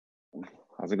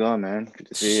How's it going, man? Good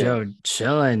to see you.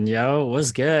 Chilling, yo.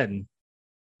 What's good?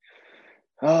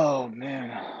 Oh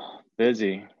man,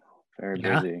 busy, very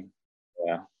Yeah, busy.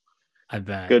 Yeah, I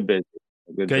bet. good busy,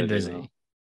 good Good busy though. busy.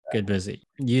 Good busy.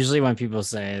 Usually when people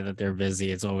say that they're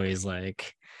busy, it's always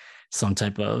like some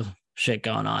type of shit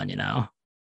going on. Yeah,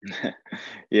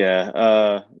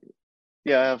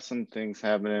 yeah, I have some things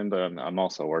happening, but I'm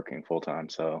also working full time,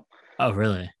 so Oh,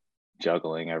 really?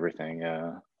 juggling everything.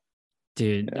 Yeah,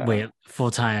 Dude, yeah. wait,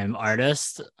 full-time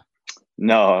artist?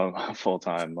 No, full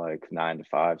time, like 9 to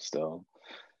 5 still.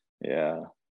 Yeah,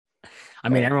 I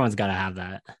mean, but everyone's got to have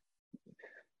that.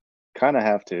 kind of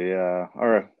have to, yeah.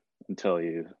 Or until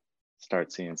you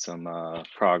start seeing some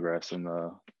progress in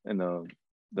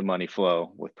the money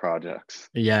flow with projects.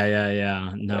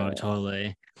 Yeah. No, Yeah,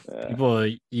 totally. yeah. People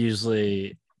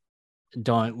usually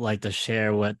don't like to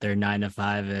share what their 9 to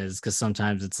 5 is because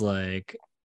sometimes it's like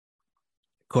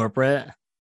corporate,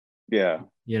 Yeah.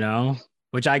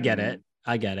 which I get Hmm. it.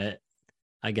 I get it.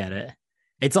 I get it.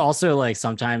 It's also like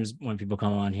sometimes when people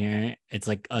come on here, it's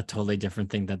like a totally different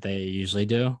thing that they usually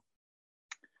do.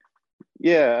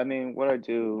 Yeah, I mean, what I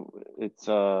do, it's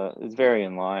very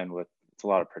in line with it's a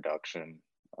lot of production,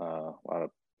 a lot of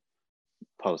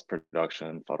post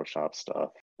production, Photoshop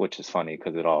stuff, which is funny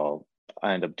because it all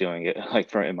I end up doing it like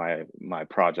for in my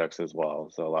projects as well.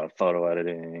 So a lot of photo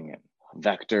editing and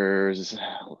vectors,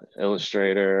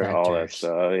 Illustrator, all that Vectors,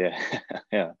 stuff. Yeah,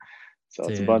 yeah. So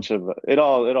it's a dude. bunch of it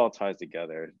all ties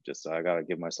together. Just I gotta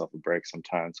give myself a break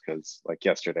sometimes because like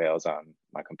yesterday I was on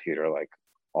my computer like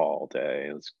all day.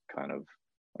 It was kind of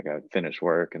like I finished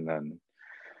work and then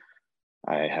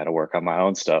I had to work on my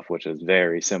own stuff, which is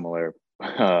very similar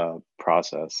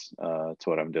process to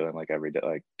what I'm doing like every day,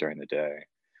 like during the day.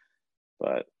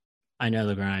 But I know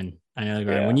the grind. I know the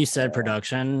grind. When yeah, you said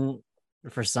production,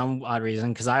 for some odd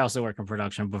reason, because I also work in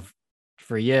production, but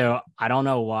for you, I don't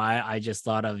know why. I just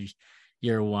thought of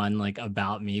your one like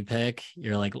about me pick,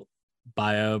 your like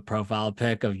bio profile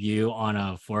pic of you on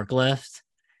a forklift.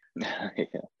 yeah,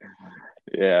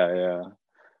 yeah, yeah,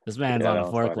 This man's yeah. on a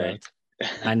That was funny.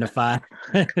 forklift, 9 to 5.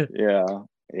 Yeah,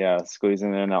 yeah,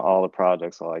 squeezing in all the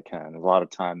projects while I can. A lot of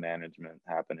time management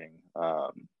happening,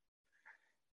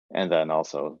 and then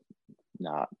also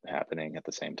not happening at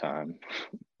the same time.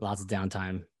 Lots of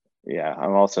downtime. Yeah,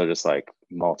 I'm also just like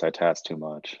multitask too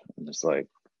much. I'm just like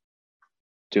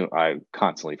do I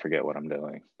constantly forget what I'm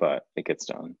doing, but it gets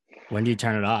done. When do you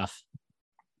turn it off?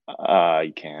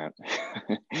 You can't.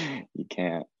 You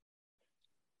can't.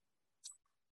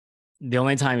 The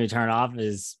only time you turn it off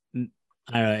is I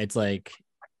don't know, it's like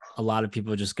a lot of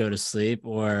people just go to sleep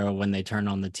or when they turn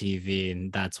on the TV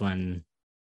and that's when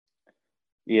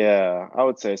Yeah, I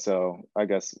would say so. I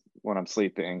guess when I'm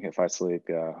sleeping, if I sleep,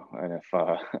 yeah, and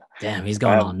damn, he's if I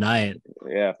going have all night.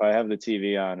 yeah, if I have the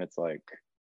TV on, it's like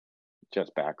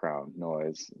just background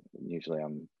noise. Usually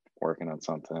I'm working on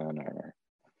something or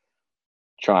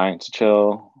trying to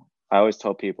chill. I always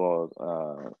tell people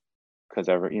because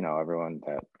everyone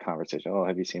that conversation, oh,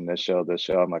 have you seen this show, this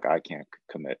show? I'm like, I can't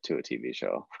commit to a TV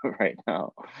show right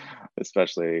now,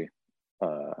 especially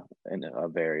uh in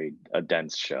a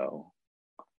dense show.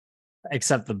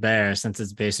 Except the Bear, since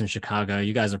it's based in Chicago,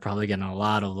 you guys are probably getting a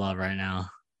lot of love right now.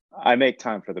 I make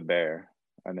time for the bear.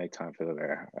 I make time for the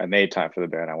bear. I made time for the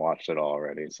bear and I watched it all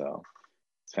already, so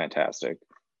it's fantastic.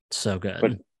 So But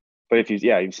good. but if you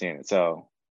yeah, you've seen it. So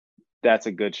that's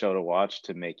a good show to watch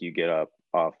to make you get up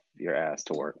off your ass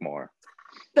to work more.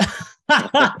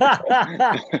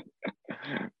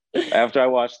 After I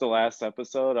watched the last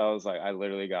episode, I was like, I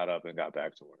literally got up and got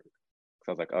back to work. So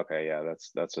I was like, okay, yeah,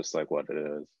 that's just like what it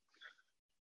is.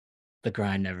 The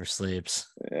grind never sleeps.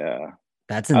 Yeah,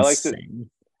 That's I like to. insane.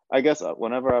 I guess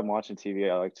whenever I'm watching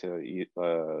TV, I like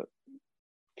to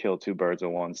kill two birds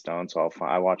with one stone. So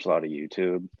I watch a lot of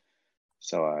YouTube,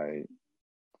 so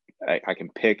I can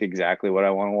pick exactly what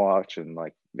I want to watch and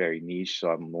like very niche. So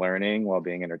I'm learning while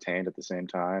being entertained at the same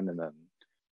time, and then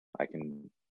I can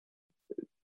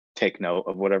take note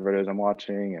of whatever it is I'm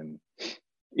watching and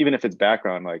even if it's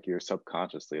background, like you're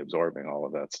subconsciously absorbing all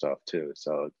of that stuff too.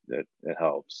 So it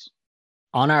helps.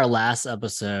 On our last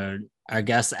episode, our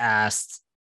guest asked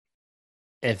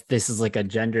if this is like a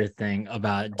gender thing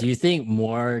about do you think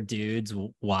more dudes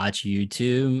watch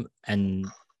YouTube and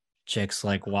chicks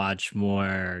like watch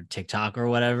more TikTok or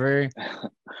whatever?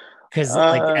 Because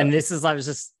like, uh, and this is I was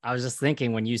just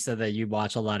thinking when you said that you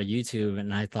watch a lot of YouTube,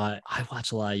 and I thought I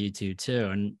watch a lot of YouTube too,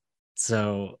 and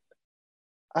so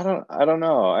I don't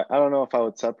know. I don't know if I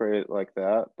would separate it like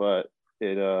that, but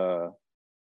it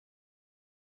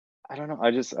I don't know.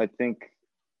 I think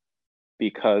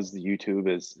because YouTube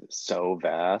is so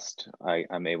vast,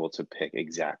 I'm able to pick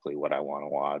exactly what I want to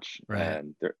watch, Right.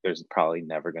 and there's probably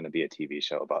never going to be a TV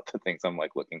show about the things I'm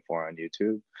like looking for on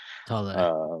YouTube. Totally.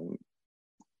 Um,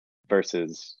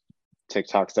 versus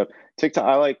TikTok stuff. TikTok,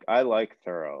 I like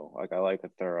thorough. Like I like a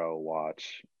thorough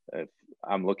watch. If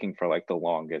I'm looking for like the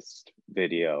longest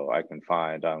video I can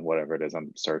find on whatever it is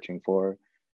I'm searching for,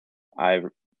 I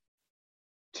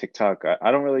TikTok.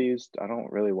 I don't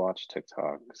really watch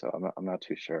TikTok, so I'm not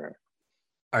too sure.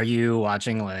 Are you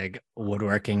watching like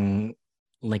woodworking,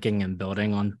 linking and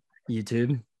building on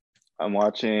YouTube? I'm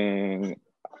watching.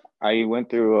 I went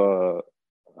through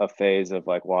a phase of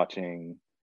like watching,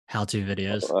 How-to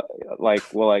videos? uh, like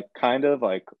kind of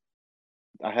like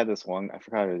I had this one. I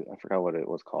forgot what it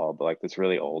was called, but like this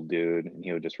really old dude, and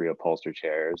he would just reupholster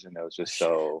chairs, and it was just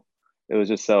so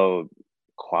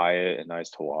quiet and nice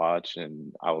to watch,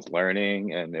 and I was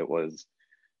learning, and it was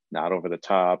not over the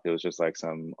top. It was just like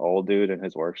some old dude in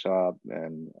his workshop,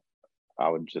 and I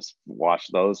would just watch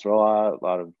those for a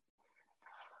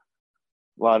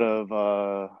lot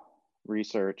of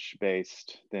research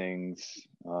based things.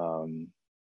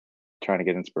 Trying to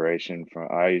get inspiration from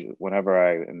I whenever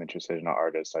I am interested in an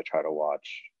artist, I try to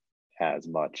watch as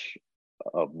much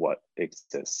of what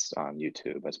exists on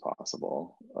YouTube as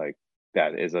possible. Like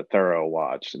that is a thorough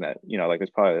watch, and that like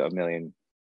there's probably a million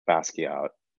Basquiat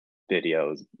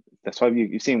videos. That's why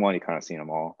you've seen one, you kind of seen them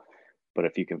all. But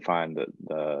if you can find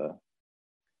the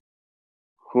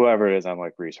whoever it is I'm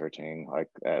like researching, like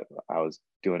I was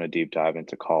doing a deep dive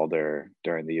into Calder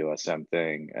during the USM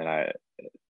thing, and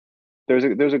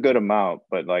there's a good amount,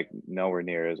 but like nowhere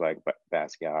near as like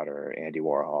Basquiat or Andy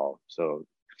Warhol. So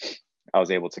I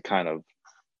was able to kind of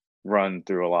run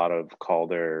through a lot of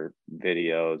Calder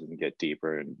videos and get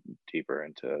deeper and deeper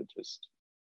into just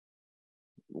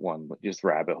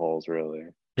rabbit holes, really.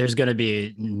 There's going to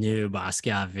be new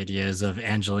Basquiat videos of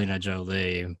Angelina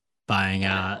Jolie buying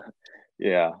out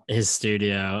Yeah, his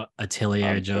studio, Atelier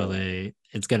I'm sure. Jolie.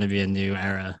 It's going to be a new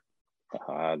era.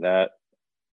 That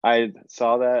I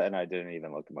saw that and I didn't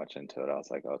even look much into it. I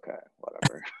was like, okay,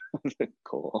 whatever.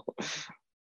 Cool.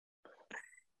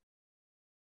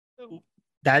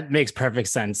 That makes perfect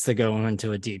sense to go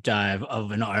into a deep dive of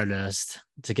an artist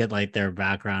to get like their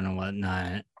background and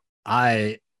whatnot.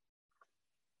 I,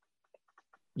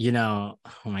 oh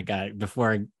my God,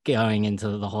 before going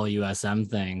into the whole USM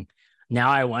thing,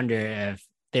 now I wonder if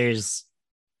there's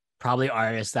probably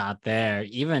artists out there,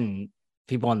 even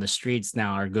people on the streets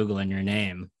now are Googling your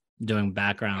name, doing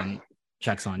background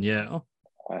checks on you.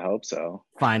 I hope so.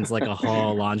 Finds like a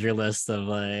whole laundry list of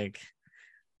like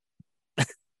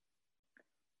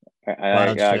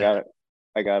wild I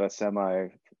shit. got a semi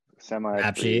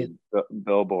Rap free sheet.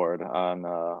 billboard on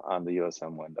the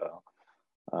USM window.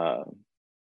 Uh,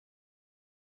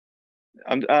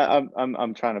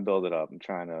 I'm trying to build it up.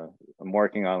 I'm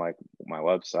working on like my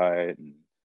website, and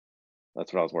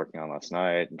that's what I was working on last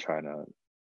night, and trying to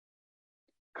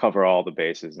cover all the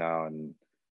bases now and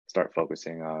start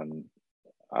focusing on.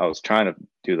 I was trying to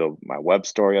do my web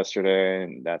store yesterday,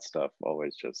 and that stuff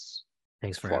always just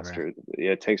Takes forever. flusters.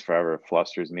 Yeah, it takes forever. It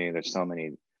flusters me. There's so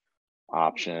many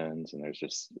options, and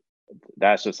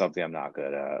that's just something I'm not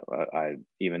good at. I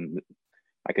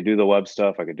could do the web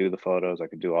stuff, I could do the photos, I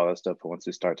could do all that stuff, but once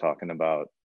we start talking about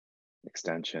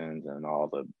extensions and all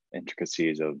the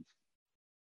intricacies of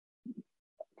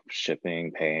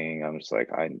shipping, paying, I'm just like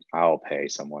I'll pay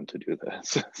someone to do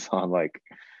this. So I'm like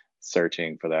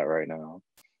searching for that right now.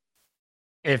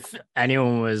 If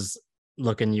anyone was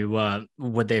looking you up,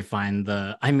 would they find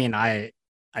I mean, I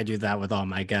do that with all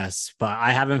my guests, but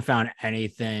I haven't found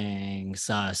anything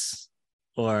sus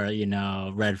or,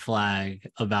 red flag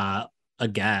about a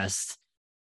guest.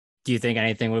 Do you think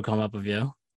anything would come up of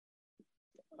you?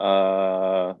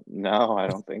 No, I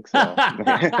don't think so.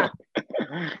 I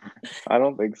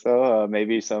don't think so.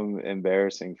 Maybe some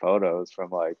embarrassing photos from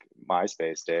like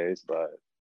MySpace days, but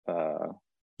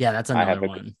Yeah, that's I another haven't.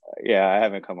 one. Yeah, I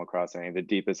haven't come across any. The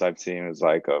deepest I've seen was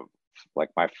like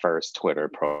my first Twitter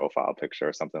profile picture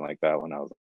or something like that when I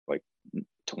was like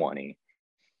 20.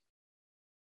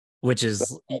 Which So is that's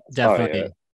probably it. definitely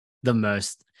the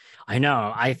most. I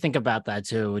know. I think about that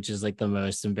too, which is like the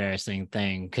most embarrassing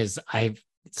thing because I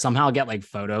somehow get like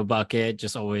photo bucket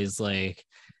just always like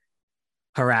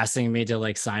harassing me to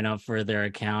like sign up for their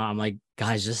account. I'm like,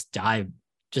 guys, just die.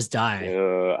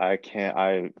 I can't.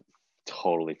 I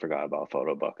totally forgot about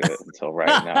Photo Bucket until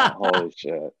right now. Holy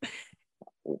shit!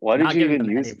 What did Not you giving even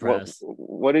them any use? What press.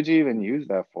 What did you even use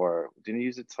that for? Didn't you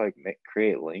use it to like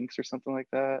create links or something like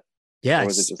that, Yeah, or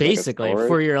was it it's just like a basically for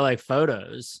storage? your like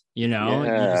photos, you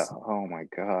Yeah. just Oh my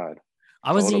god.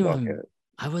 I was Photo even Bucket.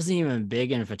 I wasn't even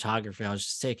big in photography. I was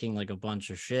just taking like a bunch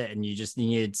of shit, and you just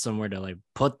needed somewhere to like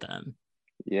put them,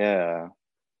 Yeah.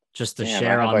 just to Damn, I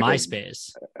share have on like a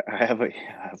MySpace. I have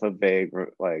a vague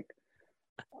like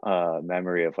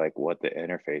memory of like what the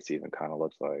interface even kind of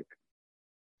looks like.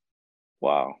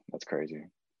 Wow, that's crazy.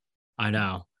 I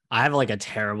know. I have like a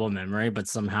terrible memory, but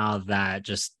somehow that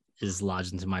just is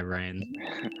lodged into my brain.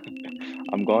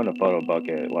 I'm going to Photo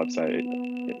Bucket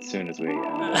website as soon as we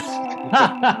end this.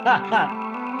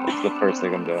 That's the first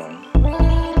thing I'm doing.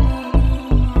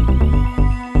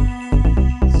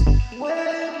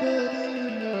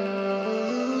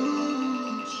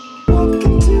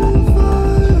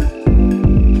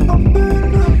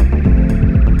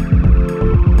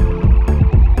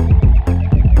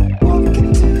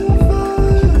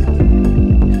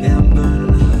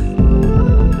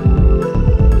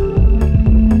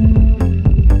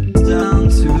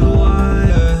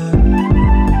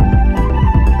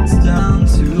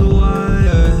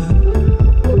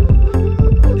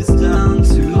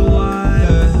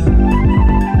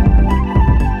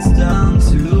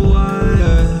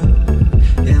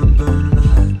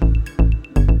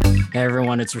 Hey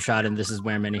everyone, it's Rashad, and this is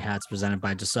Wear Many Hats presented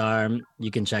by Jasar. You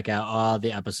can check out all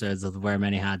the episodes of the Wear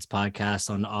Many Hats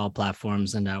podcast on all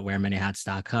platforms and at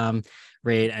wearmanyhats.com.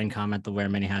 Rate and comment the Wear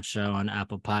Many Hats show on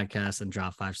Apple Podcasts and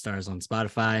drop 5 stars on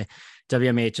Spotify.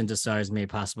 WMH and Jasar is made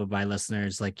possible by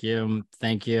listeners like you.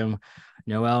 Thank you.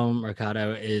 Noel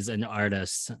Mercado is an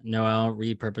artist. Noel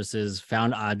repurposes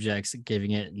found objects,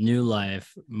 giving it new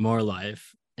life, more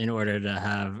life, in order to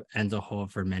have and to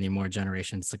hold for many more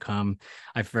generations to come.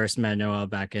 I first met Noel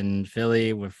back in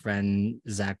Philly with friend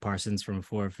Zach Parsons from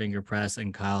Four Finger Press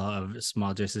and Kyle of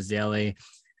Small Doses Daily,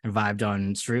 and vibed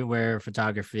on streetwear,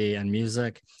 photography, and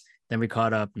music. Then we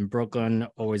caught up in Brooklyn.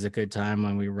 Always a good time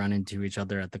when we run into each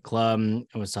other at the club and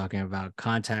was talking about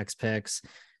contacts picks.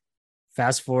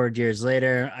 Fast forward years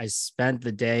later, I spent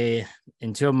the day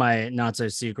in two of my not so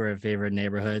secret favorite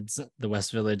neighborhoods, the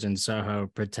West Village and Soho,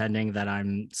 pretending that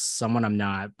I'm someone I'm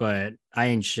not, but I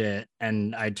ain't shit.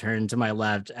 And I turn to my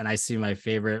left and I see my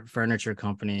favorite furniture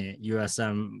company,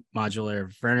 USM Modular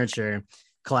Furniture,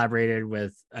 collaborated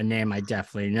with a name I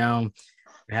definitely know.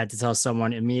 I had to tell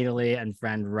someone immediately, and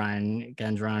friend Ryan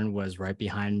Gendron was right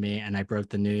behind me. And I broke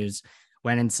the news,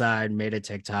 went inside, made a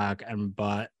TikTok, and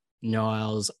bought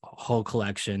Noel's whole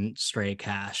collection straight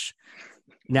cash.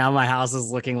 Now my house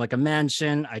is looking like a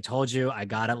mansion. I told you I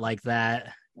got it like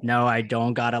that. No, I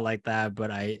don't got it like that,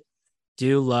 but I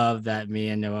do love that me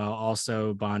and Noel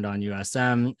also bond on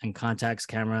USM and contacts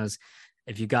cameras.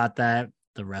 If you got that,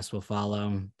 the rest will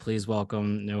follow. Please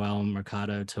welcome Noel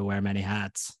Mercado to Wear Many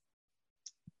Hats.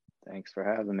 Thanks for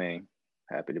having me.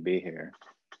 Happy to be here.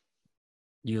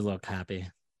 You look happy.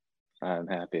 I'm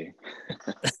happy.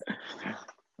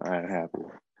 I'm happy.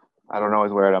 I don't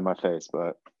always wear it on my face,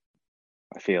 but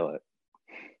I feel it.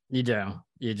 You do.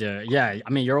 You do. Yeah. I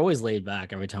mean, you're always laid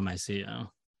back every time I see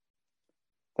you.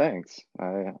 Thanks.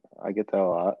 I get that a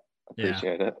lot.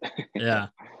 Appreciate it. Yeah.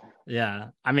 Yeah.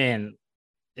 I mean,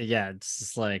 yeah, it's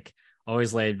just like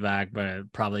always laid back,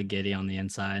 but probably giddy on the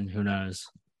inside. Who knows?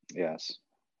 Yes.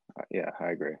 Yeah,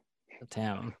 I agree.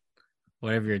 Damn.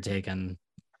 Whatever you're taking,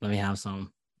 let me have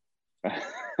some.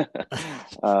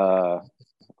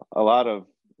 A lot of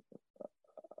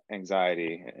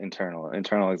anxiety, internal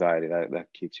anxiety that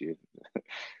keeps you.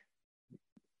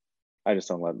 I just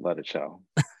don't let it show.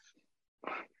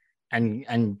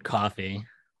 And coffee.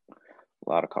 A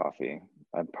lot of coffee.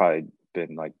 I've probably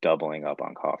been like doubling up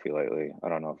on coffee lately. I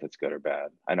don't know if it's good or bad.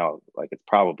 I know like it's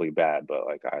probably bad, but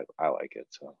like I like it,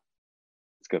 so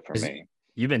it's good for me.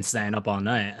 You've been staying up all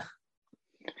night.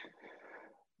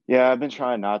 Yeah, I've been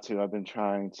trying not to. I've been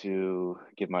trying to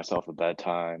give myself a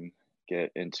bedtime,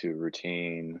 get into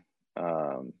routine.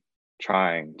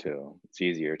 Trying to. It's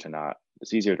easier to not.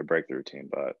 It's easier to break the routine,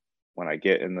 but when I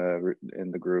get in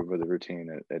the groove of the routine,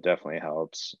 it definitely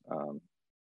helps.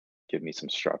 Give me some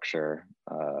structure.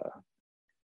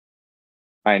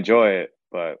 I enjoy it,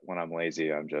 but when I'm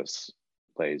lazy, I'm just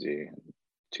lazy,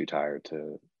 too tired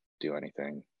to do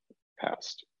anything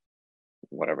past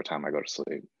whatever time I go to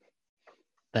sleep.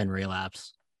 Then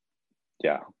relapse.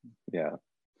 Yeah.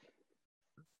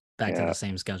 Back to the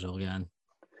same schedule again.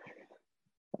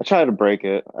 I try to break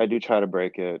it. I do try to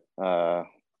break it. But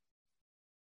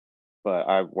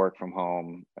I work from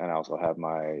home and I also have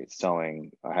my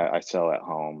sewing. I sell at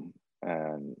home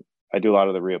and I do a lot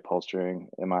of the reupholstering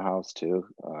in my house too.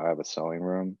 I have a sewing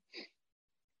room.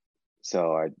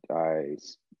 So I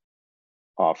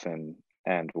often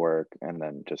end work and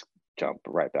then just jump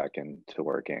right back into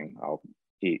working. I'll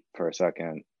eat for a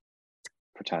second,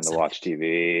 pretend to watch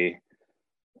TV,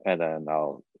 and then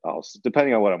I'll I'll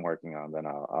depending on what I'm working on, then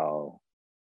I'll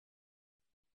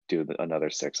do another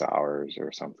 6 hours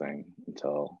or something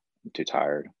until I'm too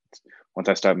tired. Once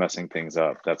I start messing things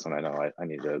up, that's when I know I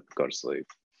need to go to sleep.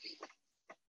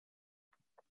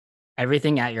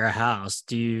 Everything at your house,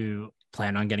 do you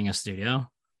plan on getting a studio?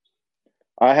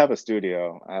 I have a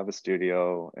studio. I have a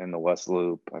studio in the West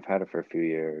Loop. I've had it for a few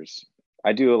years.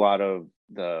 I do a lot of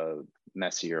the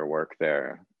messier work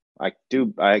there.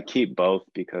 I keep both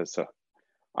because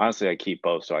honestly I keep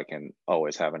both so I can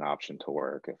always have an option to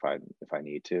work if I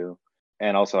need to.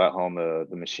 And also at home the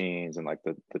machines and like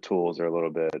the tools are a little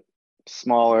bit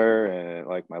smaller, and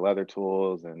like my leather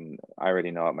tools, and I already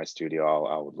know at my studio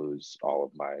I would lose all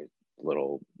of my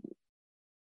little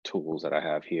tools that I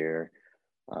have here.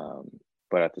 Um,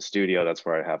 but at the studio, that's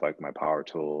where I have like my power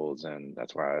tools, and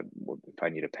that's where if I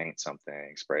need to paint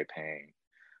something, spray paint.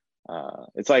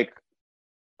 It's like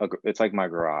it's like my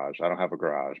garage. I don't have a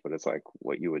garage, but it's like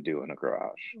what you would do in a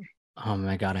garage. Oh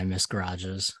my God, I miss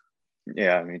garages.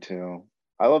 Yeah, me too.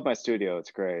 I love my studio.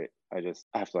 It's great. I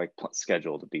have to like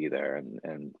schedule to be there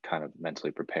and kind of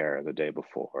mentally prepare the day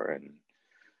before and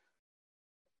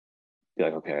be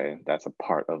like, okay, that's a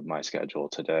part of my schedule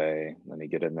today. Let me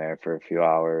get in there for a few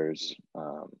hours.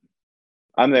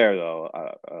 I'm there though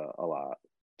a lot.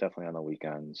 Definitely on the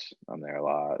weekends. I'm there a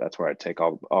lot. That's where I take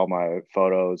all my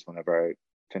photos whenever I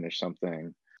finish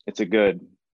something. It's a good.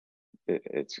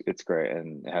 It's great,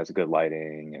 and it has good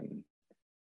lighting, and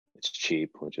it's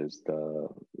cheap, which is the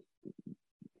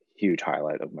huge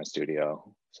highlight of my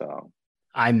studio. So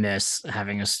I miss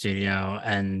having a studio,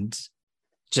 and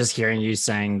just hearing you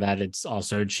saying that it's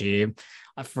also cheap.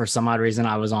 For some odd reason,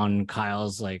 I was on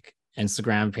Kyle's like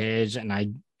Instagram page and I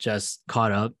just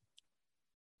caught up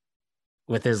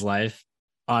with his life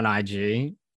on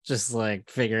IG, just like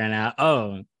figuring out,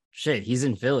 oh shit, he's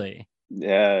in Philly.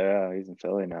 yeah, he's in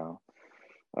Philly now.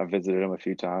 I visited him a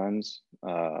few times.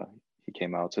 He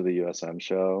came out to the USM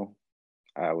show.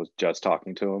 I was just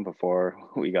talking to him before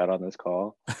we got on this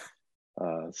call.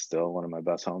 Still one of my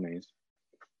best homies.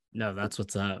 No, that's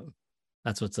what's up.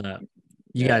 That's what's up.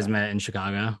 You guys Yeah. met in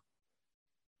Chicago?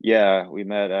 Yeah, we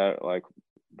met at like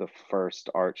the first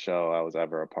art show I was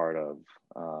ever a part of.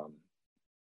 Um,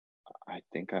 I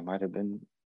think I might have been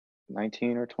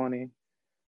 19 or 20,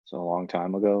 so a long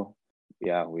time ago.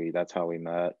 Yeah, we that's how we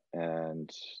met, and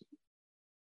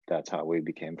that's how we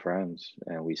became friends.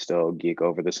 And we still geek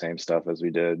over the same stuff as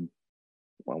we did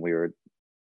when we were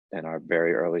in our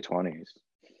very early 20s.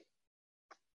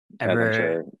 As I'm Ever?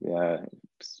 sure, yeah,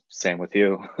 same with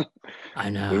you. I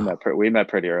know. We met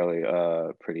pretty early,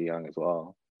 pretty young as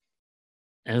well.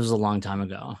 It was a long time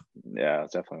ago. Yeah,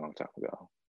 it's definitely a long time ago.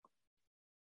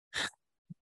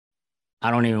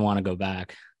 I don't even want to go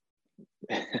back.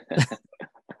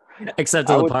 Except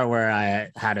to I the would. part where I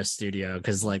had a studio,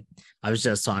 because like I was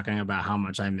just talking about how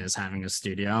much I miss having a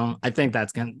studio. I think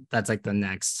that's like the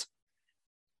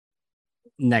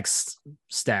next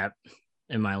step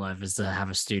in my life is to have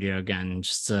a studio again,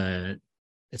 just to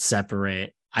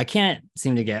separate. I can't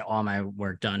seem to get all my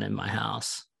work done in my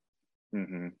house.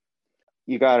 Mm-hmm.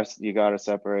 You gotta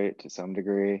separate to some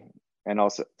degree, and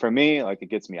also for me, like it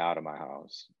gets me out of my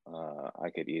house. I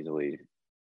could easily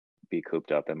be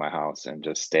cooped up in my house and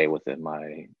just stay within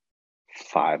my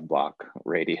 5 block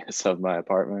radius of my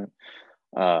apartment.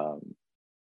 Um,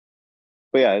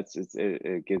 but yeah,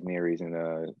 it gives me a reason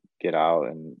to get out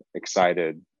and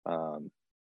excited.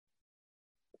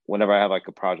 Whenever I have like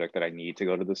a project that I need to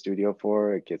go to the studio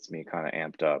for, it gets me kind of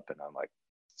amped up, and I'm like,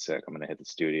 sick. I'm gonna hit the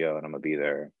studio and I'm gonna be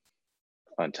there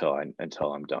until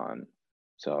I'm done.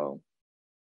 So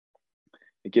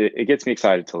it gets me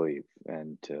excited to leave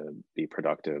and to be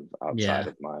productive Yeah.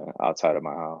 outside of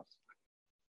my house.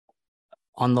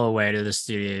 On the way to the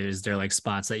studio, is there like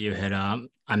spots that you hit up?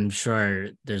 I'm sure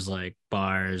there's like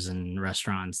bars and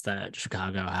restaurants that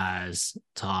Chicago has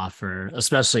to offer,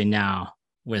 especially now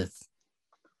with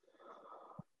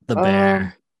the Um,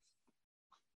 bear.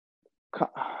 ki-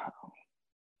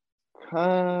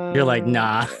 You're like,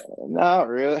 nah. not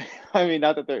really. I mean,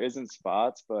 not that there isn't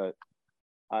spots, but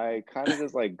I kind of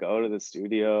just like go to the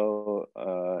studio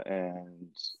and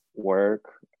work.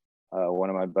 One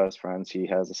of my best friends, he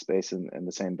has a space in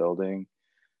the same building.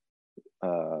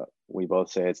 We both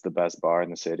say it's the best bar in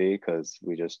the city because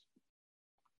we just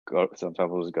go.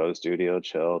 Sometimes we'll just go to the studio,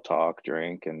 chill, talk,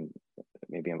 drink, and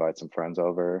maybe invite some friends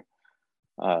over.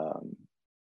 Um,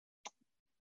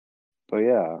 but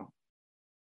yeah,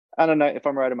 I don't know if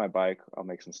I'm riding my bike, I'll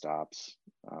make some stops.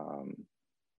 Or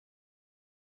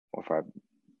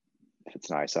if it's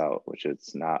nice out, which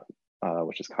it's not,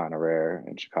 which is kind of rare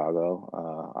in Chicago,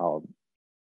 I'll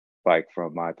bike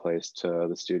from my place to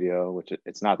the studio, which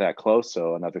it's not that close.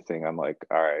 So another thing I'm like,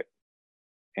 all right,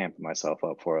 amp myself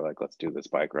up for, like, let's do this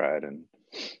bike ride and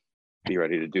be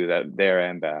ready to do that there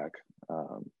and back.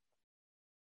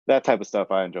 That type of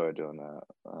stuff, I enjoy doing that.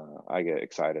 I get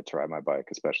excited to ride my bike,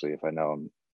 especially if I know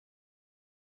I'm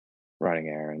running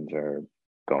errands or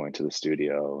going to the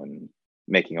studio and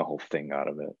making a whole thing out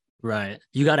of it. Right.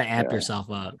 You got to amp Yeah.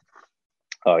 yourself up.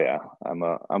 Oh yeah, I'm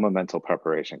a mental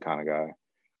preparation kind of guy.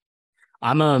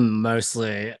 I'm a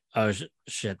mostly, oh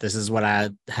shit, this is what I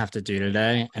have to do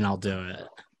today, and I'll do it.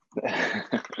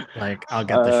 Like, I'll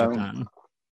get the shit done.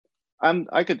 I'm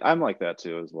like that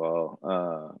too as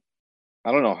well.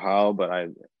 I don't know how, but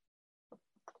I'm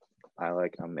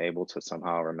able to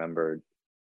somehow remember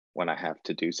when I have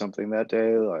to do something that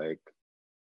day, like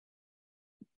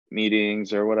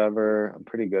meetings or whatever. I'm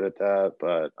pretty good at that,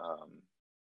 but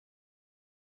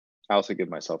I also give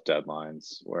myself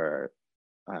deadlines where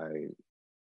I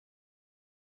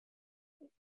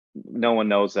no one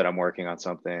knows that I'm working on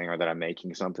something or that I'm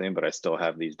making something, but I still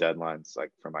have these deadlines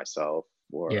like for myself.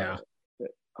 Yeah. Or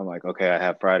I'm like, okay, I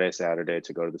have Friday, Saturday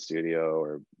to go to the studio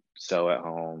or sew at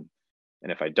home.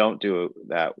 And if I don't do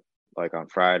that like on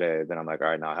Friday, then I'm like, all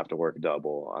right, now I have to work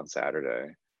double on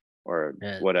Saturday or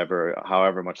Yeah. whatever,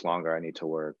 however much longer I need to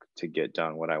work to get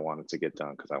done what I wanted to get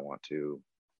done because I want to.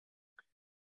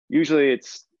 Usually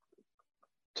it's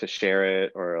to share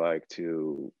it or like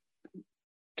to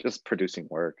just producing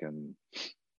work and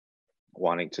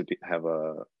wanting to have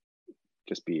a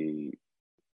just be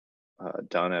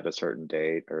done at a certain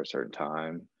date or a certain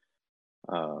time.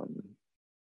 Um,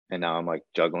 and now I'm like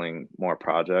juggling more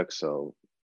projects, so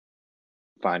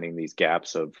finding these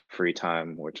gaps of free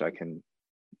time which I can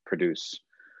produce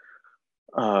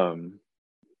um,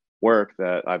 work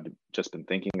that I've just been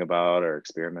thinking about or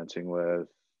experimenting with.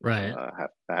 Right. I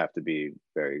have to be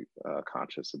very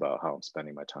conscious about how I'm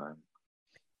spending my time.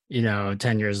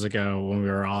 10 years ago when we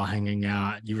were all hanging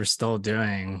out, you were still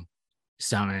doing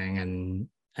sewing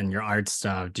and your art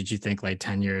stuff. Did you think like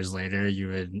 10 years later you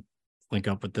would link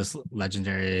up with this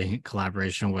legendary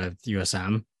collaboration with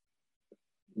USM?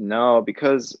 No,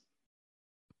 because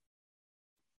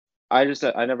I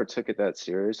never took it that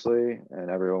seriously, and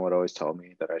everyone would always tell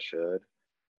me that I should,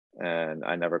 and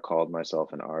I never called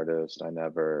myself an artist.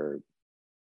 Um,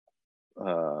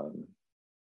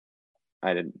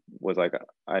 I didn't was like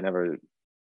I never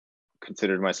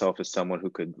considered myself as someone who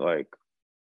could like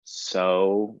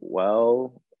sew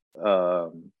well.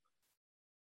 Um,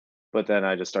 but then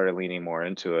I just started leaning more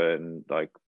into it, and like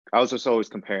I was just always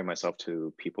comparing myself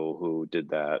to people who did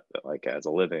that like as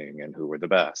a living and who were the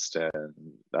best, and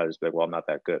I was like, well, I'm not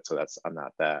that good, so I'm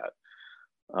not that.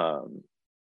 Um,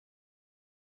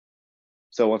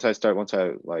 so once I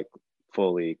like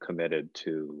fully committed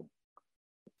to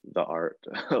the art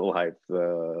life,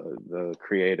 the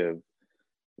creative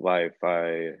life,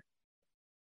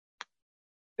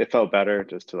 it felt better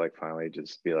just to like finally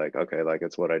just be like, okay, like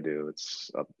it's what I do. It's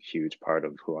a huge part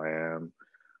of who I am.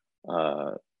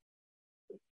 Uh,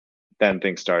 then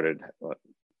things started.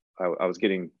 I was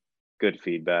getting good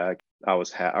feedback.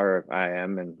 Or I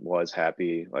am and was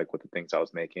happy like with the things I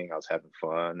was making. I was having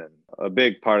fun, and a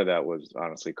big part of that was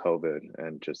honestly COVID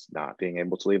and just not being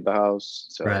able to leave the house.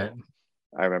 Right. So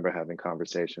I remember having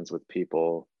conversations with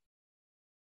people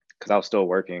because I was still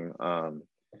working.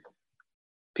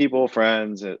 People,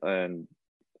 friends, and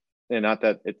not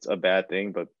that it's a bad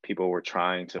thing, but people were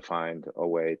trying to find a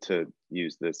way to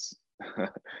use this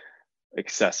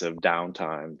excessive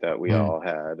downtime that we Mm. all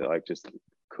had, like just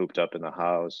cooped up in the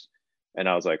house. And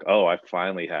I was like, oh, I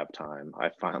finally have time.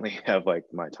 I finally have like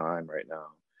my time right now.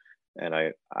 And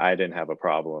I didn't have a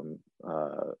problem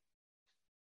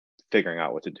figuring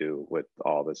out what to do with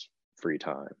all this free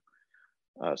time.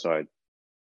 So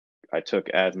I took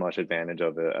as much advantage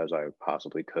of it as I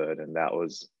possibly could. And that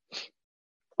was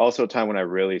also a time when I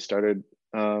really started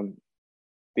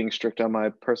being strict on my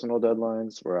personal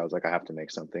deadlines, where I was like, I have to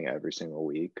make something every single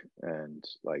week and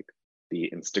like be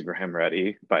Instagram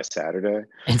ready by Saturday.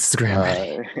 Instagram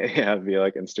ready. Yeah, be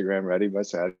like Instagram ready by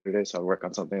Saturday. So I work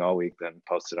on something all week, then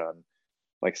post it on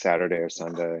like Saturday or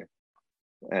Sunday.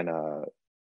 And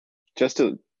just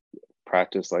to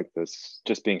practice like this,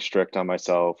 just being strict on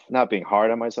myself, not being hard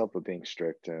on myself, but being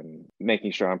strict and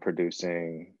making sure I'm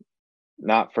producing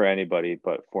not for anybody,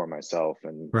 but for myself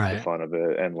and the Right. fun of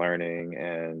it and learning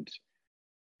and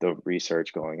the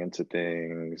research going into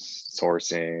things,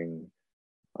 sourcing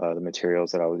the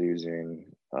materials that I was using.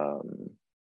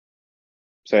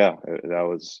 So yeah, that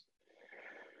was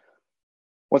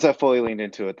once I fully leaned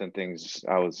into it. Then things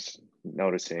I was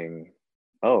noticing,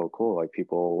 oh, cool! Like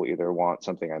people either want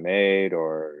something I made,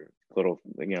 or little,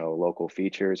 local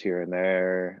features here and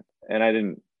there. And I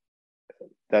didn't,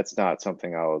 that's not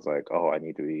something I was like, oh, I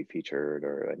need to be featured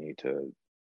or I need to,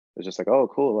 it's just like, oh,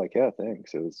 cool. Like, yeah,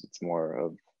 thanks. It's more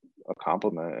of a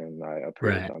compliment. And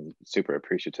Right. I'm super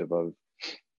appreciative of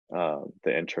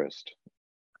the interest.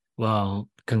 Well,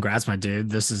 congrats, my dude.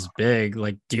 This is big.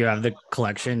 Like, do you have the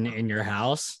collection in your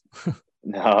house?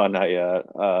 No, not yet.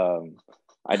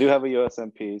 I do have a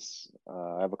USM piece.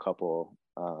 I have a couple.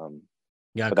 You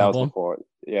got a But that was couple? before.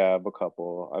 Yeah, I have a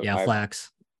couple. Yeah,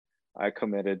 flex. I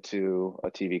committed to a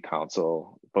TV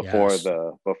console Yes.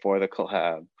 before the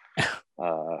collab.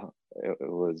 It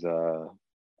was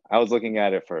I was looking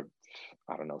at it for,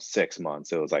 I don't know, 6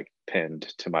 months. It was like pinned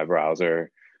to my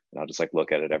browser, and I'll just like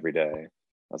look at it every day.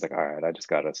 I was like, all right, I just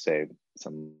gotta save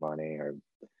some money or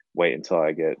wait until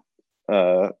I get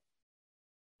uh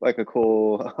like a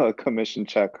cool commission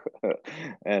check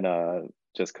and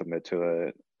just commit to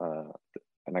it.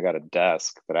 And I got a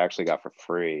desk that I actually got for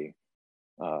free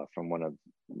from one of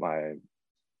my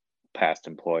past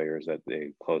employers that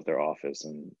they closed their office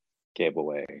and gave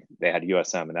away. They had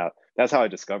USM, and that's how I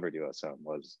discovered USM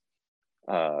was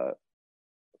uh,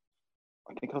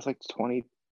 I think I was like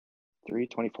 23,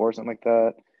 24, something like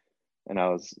that. And I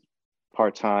was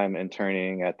part-time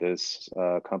interning at this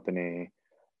company,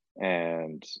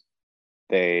 and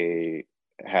they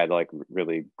had like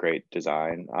really great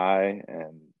design eye,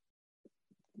 and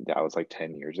that was like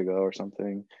 10 years ago or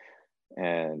something.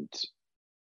 And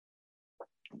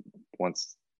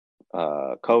once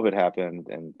COVID happened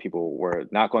and people were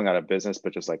not going out of business,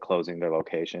 but just like closing their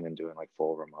location and doing like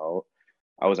full remote,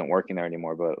 I wasn't working there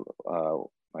anymore. But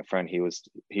my friend,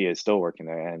 he is still working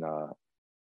there, and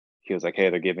he was like, "Hey,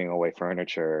 they're giving away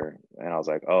furniture," and I was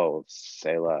like, "Oh,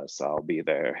 say less, I'll be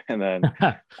there." And then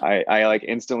I like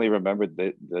instantly remembered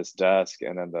this desk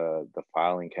and then the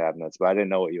filing cabinets, but I didn't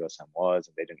know what USM was,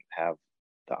 and they didn't have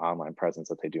the online presence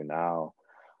that they do now.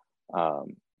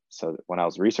 Um, so when I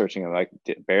was researching them, I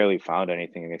barely found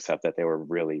anything except that they were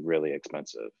really, really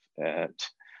expensive. And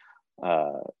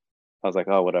I was like,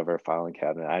 oh, whatever, filing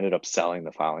cabinet. I ended up selling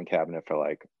the filing cabinet for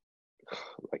like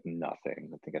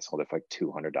nothing. I think I sold it for like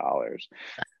 $200.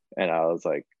 And I was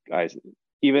like,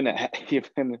 even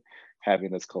even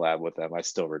having this collab with them, I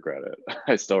still regret it.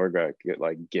 I still regret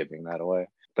like giving that away.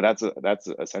 But that's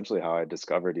essentially how I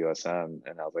discovered USM,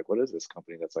 and I was like, what is this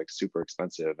company that's like super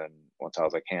expensive? And once I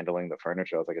was like handling the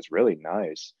furniture, I was like, it's really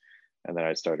nice. And then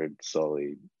I started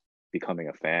slowly becoming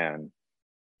a fan,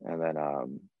 and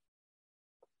then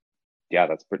yeah,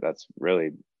 that's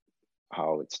really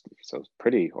how it's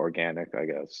pretty organic, I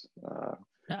guess.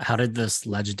 How did this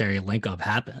legendary link up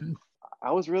happen?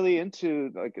 I was really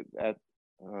into like at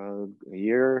a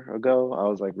year ago. I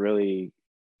was like really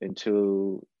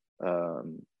into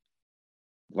um,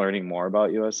 learning more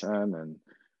about USM, and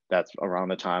that's around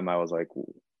the time I was like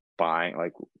buying,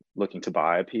 like looking to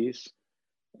buy a piece.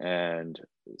 And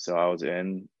so I was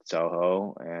in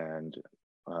Soho, and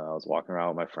I was walking around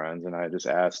with my friends, and I just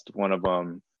asked one of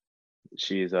them.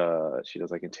 She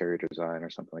does like interior design or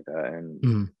something like that, and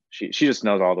Mm. she just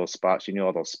knows all those spots. She knew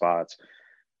all those spots.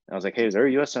 And I was like, hey, is there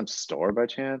a USM store by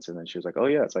chance? And then she was like, oh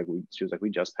yeah, it's like she was like, we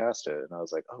just passed it. And I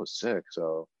was like, oh, sick.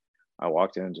 So I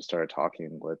walked in and just started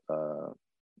talking with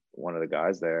one of the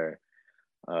guys there,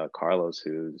 Carlos,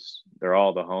 who's they're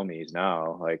all the homies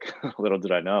now. Like little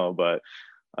did I know, but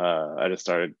I just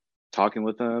started talking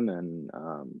with them, and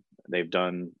they've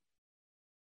done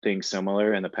things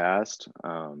similar in the past,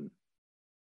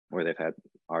 where they've had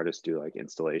artists do like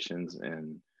installations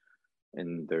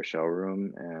in their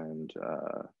showroom. And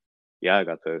yeah, I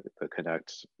got the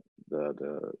connect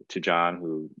the to John,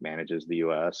 who manages the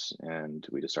US, and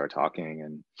we just started talking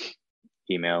and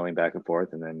emailing back and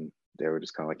forth, and then they were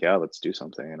just kind of like, yeah, let's do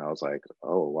something. And I was like,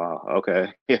 oh wow, okay.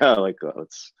 Yeah, like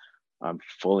let's I'm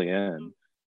fully in.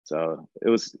 So it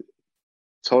was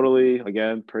totally,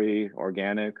 again, pretty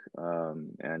organic,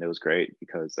 and it was great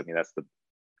because I mean that's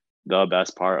the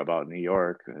best part about New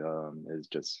York, is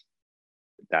just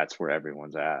that's where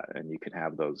everyone's at, and you can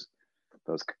have those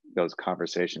those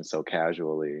conversations so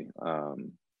casually,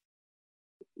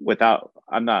 without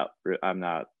I'm not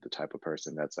the type of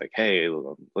person that's like, hey,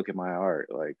 look at my art,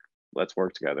 like let's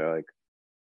work together. Like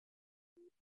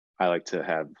I like to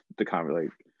have the like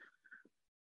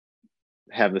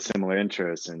have the similar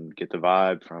interests and get the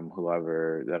vibe from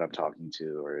whoever that I'm talking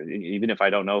to, or even if I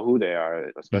don't know who they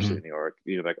are, especially Hmm. in New York,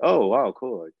 you're like, oh wow,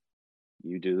 cool, like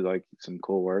you do like some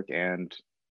cool work and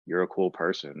you're a cool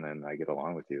person, and I get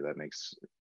along with you. That makes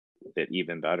it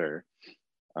even better.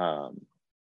 Um,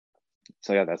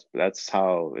 so yeah, that's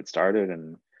how it started,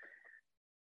 and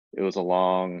it was a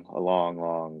long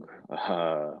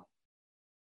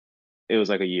it was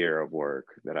like a year of work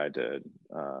that I did.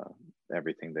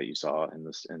 Everything that you saw in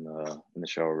the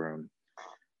showroom,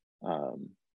 um,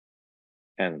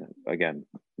 and again,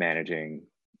 managing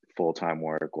full-time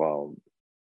work while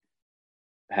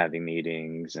having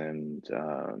meetings and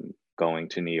going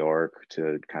to New York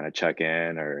to kind of check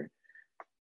in, or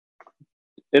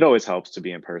it always helps to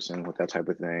be in person with that type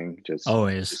of thing.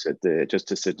 Always. Just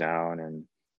to sit down and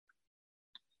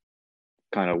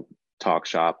kind of talk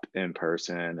shop in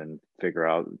person and figure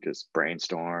out, just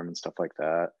brainstorm and stuff like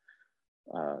that.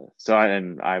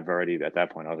 I've already, at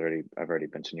that point, I've already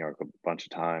been to New York a bunch of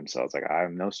times. So I was like,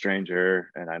 I'm no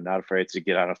stranger, and I'm not afraid to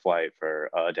get on a flight for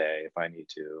a day if I need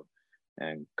to,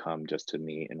 and come just to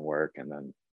meet and work. And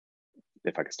then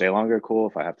if I could stay longer, cool.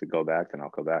 If I have to go back, then I'll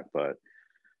go back. But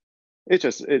it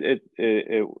just it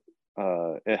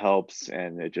helps,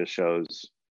 and it just shows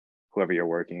whoever you're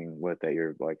working with that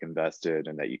you're like invested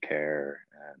and that you care,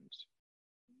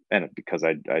 and because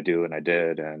I do, and I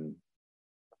did, and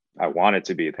I wanted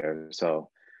to be there. So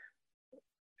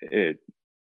it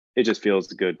it just feels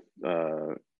good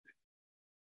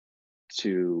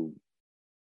to,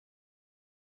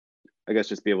 I guess,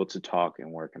 just be able to talk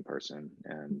and work in person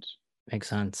and Makes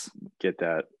sense. get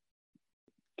that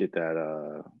get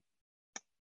that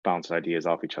bounce ideas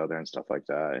off each other and stuff like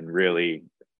that. And really,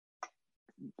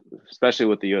 especially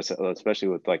with the US, especially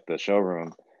with like the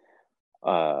showroom,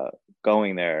 uh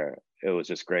going there, it was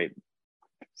just great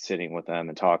sitting with them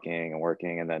and talking and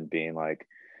working, and then being like,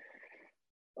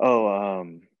 oh,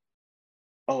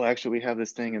 oh, actually, we have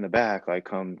this thing in the back, like,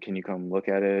 can you come look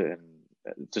at it?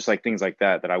 And just like things like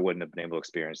that that I wouldn't have been able to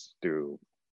experience through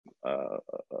uh,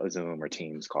 a Zoom or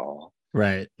Teams call.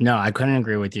 Right. No, I couldn't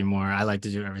agree with you more. I like to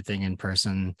do everything in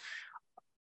person,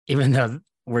 even though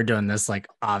we're doing this like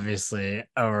obviously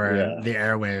over Yeah. the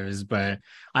airwaves. But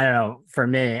I don't know. For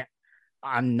me,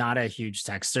 I'm not a huge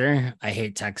texter. I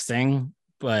hate texting,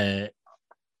 but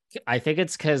I think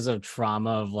it's because of trauma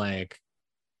of like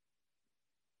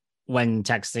when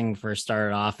texting first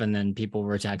started off and then people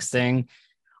were texting.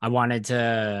 I wanted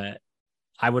to,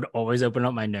 I would always open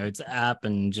up my notes app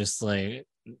and just like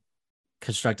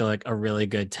construct like a really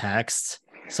good text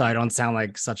so I don't sound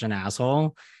like such an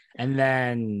asshole. And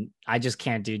then I just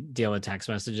can't deal with text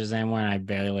messages anymore. And I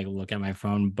barely like look at my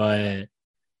phone, but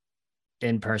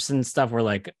in person stuff where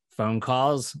like phone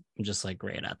calls, I'm just like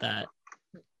great at that.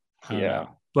 I don't Yeah.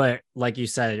 know. But like you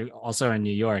said, also in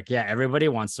New York, yeah, everybody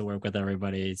wants to work with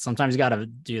everybody. Sometimes you got to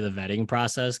do the vetting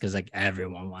process because like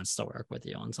everyone wants to work with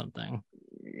you on something.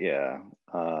 Yeah.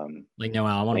 Like, no,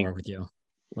 I want to Link work with you.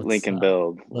 Let's Lincoln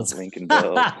build. let's Lincoln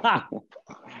build.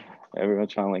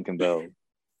 Everyone's trying to Lincoln build.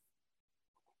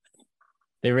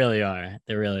 They really are.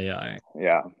 They really are.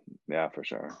 Yeah. Yeah, for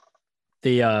sure.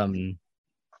 The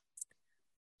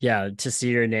yeah, to see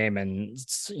your name and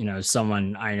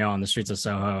someone I know on the streets of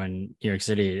Soho in New York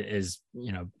City is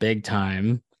big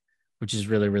time, which is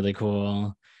really really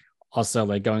cool. Also,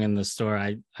 like going in the store,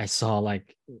 I saw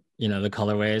like the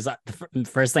colorways. The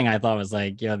first thing I thought was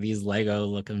like, these Lego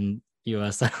looking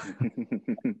US.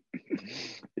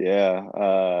 Yeah.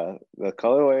 The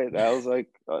colorway, that was like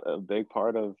a big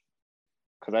part of,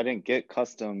 because I didn't get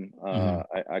custom. Mhm.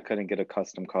 I couldn't get a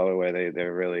custom colorway.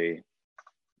 They're really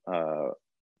uh,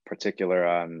 particular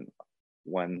on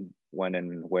when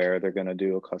and where they're gonna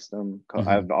do a custom. Mhm.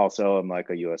 I've also am like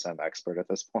a USM expert at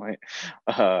this point,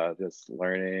 just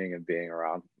learning and being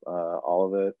around all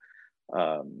of it.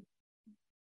 Um,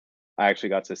 I actually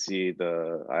got to see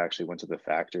I actually went to the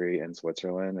factory in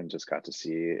Switzerland and just got to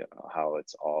see how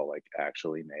it's all like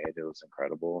actually made. It was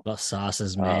incredible. The sauce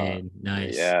is made.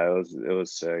 Nice. Yeah, it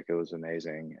was sick. It was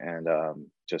amazing. And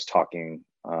just talking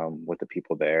with the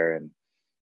people there, and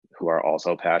who are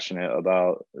also passionate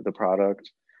about the product.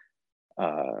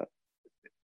 Uh,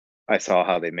 I saw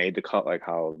how they made the cut, like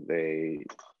how they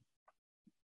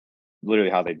literally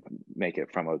how they make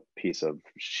it from a piece of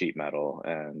sheet metal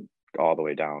and all the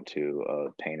way down to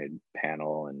a painted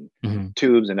panel and Mhm.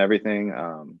 tubes and everything.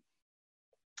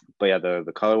 But yeah, the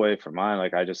colorway for mine,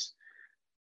 like I just,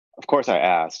 of course, I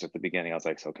asked at the beginning. I was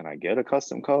like, "So can I get a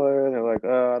custom color?" And they're like,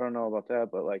 I don't know about that,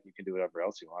 but like you can do whatever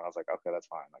else you want." I was like, "Okay, that's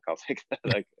fine. Like I'll take that.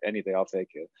 Like anything, I'll take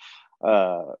it."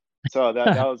 So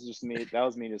that was just me. That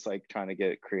was me just like trying to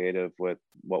get creative with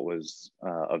what was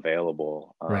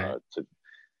available Right.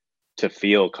 to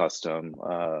feel custom.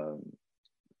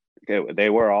 They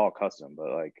were all custom,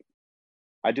 but like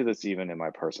I do this even in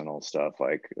my personal stuff.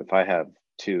 Like if I have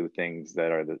two things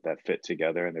that fit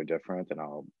together and they're different, then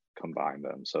I'll combine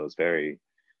them. So it's very,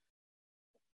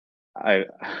 I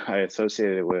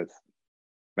associate it with,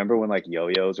 remember when like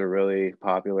yo-yos were really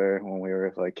popular when we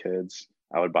were like kids?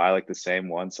 I would buy like the same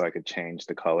one so I could change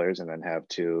the colors and then have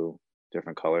two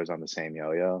different colors on the same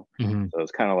yo-yo. Mhm. So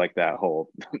it's kind of like that whole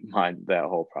that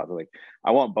whole product. Like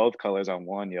I want both colors on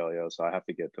one yo-yo, so I have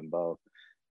to get them both.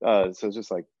 So it's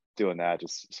just like doing that,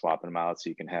 just swapping them out so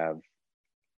you can have,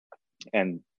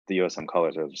 and the USM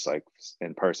colors are just like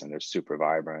in person, they're super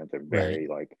vibrant. They're Right. very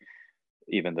like,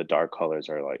 even the dark colors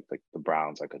are like the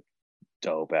brown's like a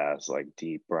dope ass like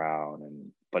deep brown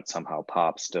and but somehow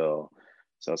pop still.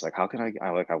 So it's like how can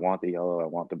I like I want the yellow, I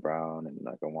want the brown, and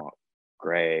like I want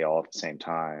gray all at the same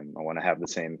time. I want to have the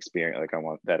same experience. Like I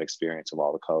want that experience of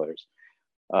all the colors.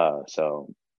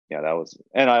 So yeah, that was,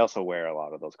 and I also wear a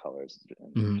lot of those colors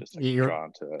and Mhm. just like You're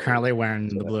drawn currently wearing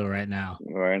to the that. blue right now.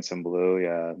 Wearing some blue,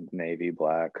 yeah, navy,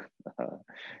 black.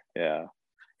 Yeah.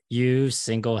 You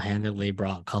single-handedly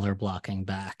brought color blocking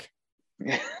back.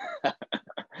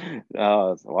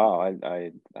 Oh wow,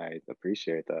 I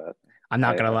appreciate that. I'm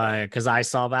not I gonna lie, because I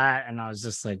saw that and I was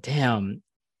just like, damn,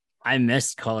 I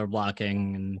missed color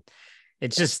blocking. And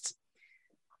it's just,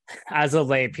 as of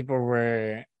late, people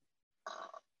were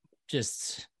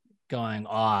just going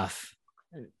off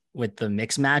with the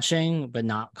mix matching, but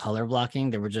not color blocking.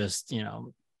 They were just, like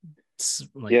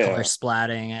color yeah,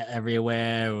 splatting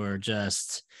everywhere, or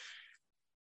just,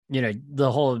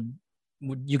 the whole,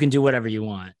 you can do whatever you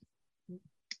want,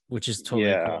 which is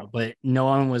totally yeah. cool. But no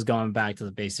one was going back to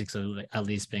the basics of like, at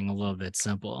least being a little bit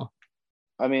simple.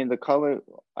 I mean the color,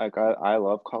 like I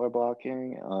love color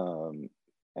blocking.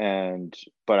 And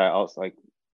but I also like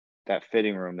that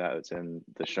fitting room that was in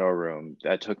the showroom.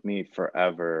 That took me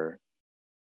forever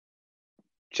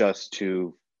just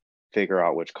to figure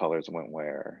out which colors went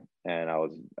where. And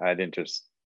I didn't just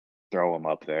throw them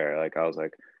up there. Like I was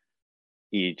like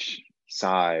each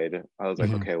side. I was like,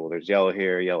 Mhm. okay, well, there's yellow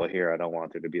here, yellow here. I don't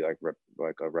want there to be like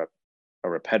a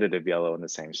repetitive yellow in the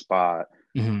same spot.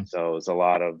 Mhm. So it's a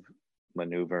lot of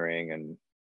maneuvering, and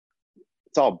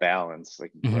it's all balance.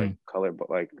 Like Mhm. color, but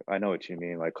like I know what you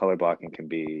mean. Like color blocking can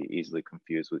be easily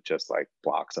confused with just like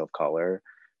blocks of color,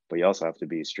 but you also have to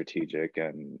be strategic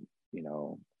and you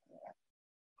know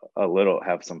a little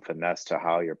have some finesse to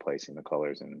how you're placing the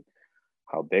colors and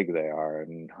how big they are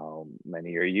and how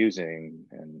many you're using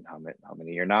and how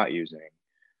many you're not using.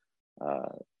 Uh,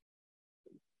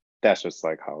 that's just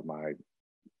like how my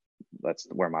that's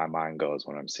where my mind goes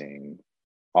when I'm seeing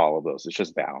all of those. It's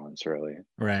just balance, really.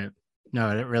 Right.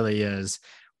 No, it really is,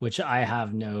 which I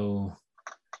have no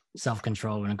self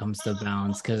control when it comes to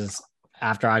balance, because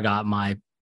after I got my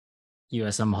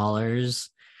USM haulers,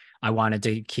 I wanted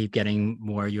to keep getting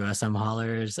more USM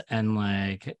haulers, and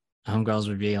like homegirls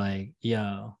would be like,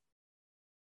 yo,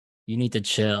 you need to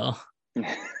chill.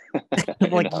 I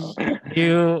Like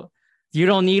know. you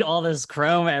don't need all this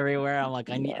chrome everywhere. I'm like,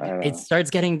 I need, I it know. starts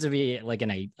getting to be like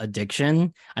an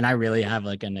addiction. And I really have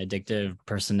like an addictive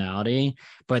personality,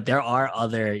 but there are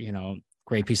other,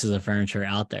 great pieces of furniture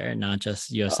out there, not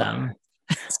just Uh, USM.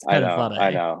 It's I kind of know. I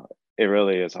funny. know. It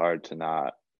really is hard to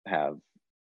not have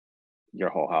your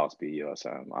whole house be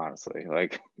USM, honestly.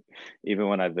 Like even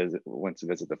when I went to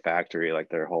visit the factory, like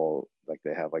their whole like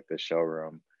they have like this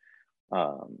showroom.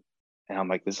 Um and I'm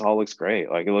like, this all looks great.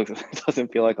 Like it looks it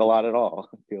doesn't feel like a lot at all.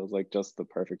 It feels like just the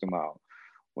perfect amount,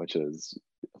 which is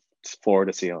floor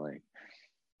to ceiling.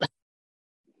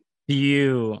 Do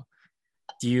you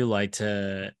do you like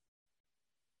to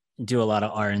do a lot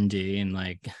of R&D and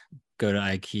like go to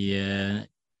IKEA,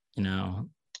 you know,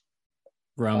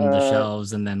 roam the Uh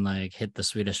shelves and then like hit the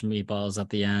Swedish meatballs at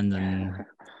the end? And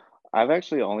I've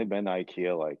actually only been to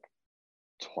IKEA like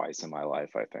twice in my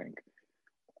life, I think.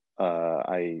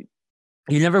 I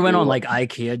you never went on do like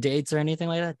IKEA dates or anything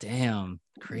like that? Damn,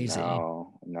 crazy.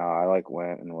 no, I like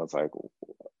went and was like,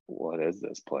 what is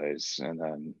this place? And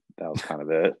then that was kind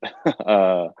of it.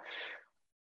 uh,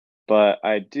 but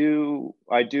I do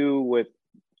with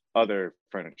other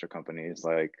furniture companies.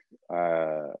 Like,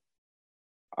 uh,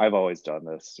 I've always done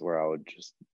this where I would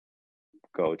just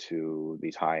go to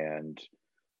these high end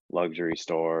luxury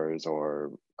stores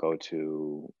or go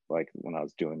to like when I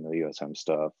was doing the USM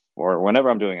stuff or whenever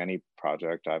I'm doing any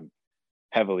project, I'm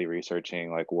heavily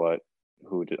researching like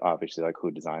obviously like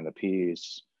who designed the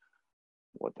piece,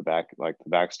 what the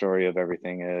backstory of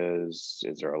everything is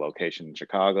there a location in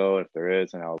Chicago, if there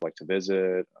is, and I would like to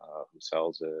visit, who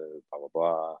sells it, blah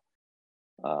blah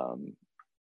blah.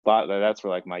 But that's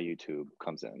where like my YouTube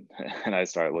comes in and I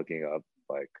start looking up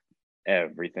like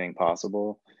everything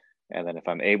possible, and then if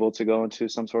I'm able to go into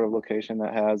some sort of location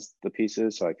that has the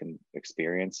pieces so I can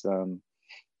experience them,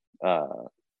 uh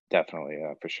definitely,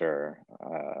 for sure.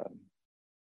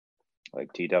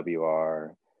 Like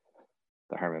TWR,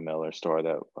 the Herman Miller store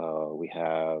that we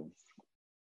have.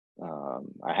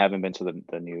 I haven't been to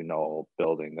the new Noel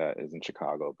building that is in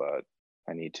Chicago, but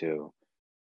I need to.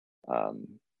 Um,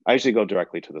 I usually go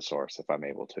directly to the source if I'm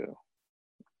able to.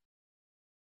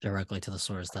 Directly to the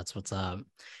source. That's what's up. Oh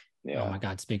Yeah. my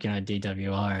God. Speaking of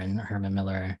DWR and Herman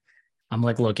Miller, I'm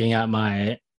like looking at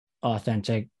my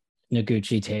authentic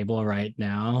Noguchi table right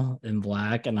now in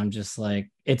black. And I'm just like,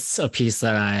 it's a piece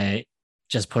that I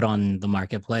just put on the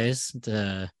marketplace.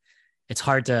 It's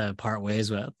hard to part ways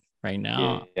with right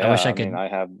now. I wish Yeah, I I mean, could.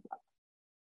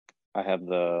 I have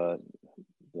the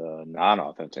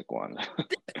non-authentic one.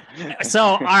 So,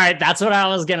 all right. That's what I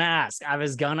was going to ask. I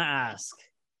was going to ask.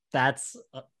 That's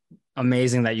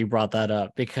amazing that you brought that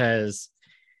up because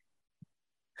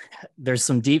there's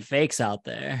some deep fakes out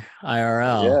there,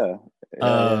 IRL, Yeah, yeah,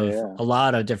 of yeah, a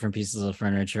lot of different pieces of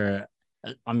furniture.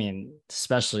 I mean,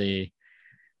 especially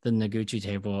the Noguchi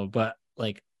table, but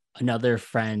like another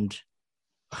friend,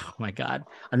 oh my God,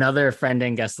 another friend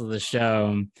and guest of the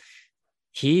show,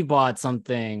 he bought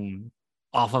something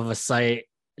off of a site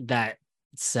that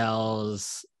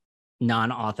sells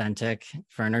non-authentic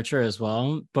furniture as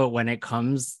well. But when it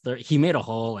comes there, he made a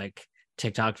whole like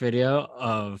TikTok video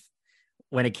of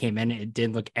when it came in, it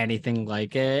didn't look anything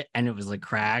like it, and it was like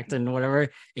cracked and whatever.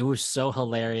 It was so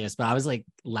hilarious, but I was like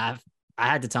laugh. I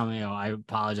had to tell him, I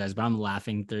apologize, but I'm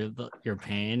laughing through your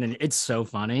pain, and it's so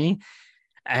funny.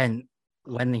 And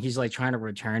when he's like trying to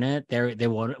return it, they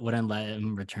wouldn't let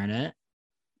him return it,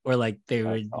 or like they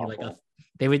that's would be like awful.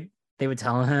 they would they would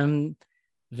tell him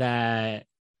that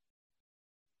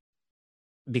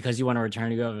because you want to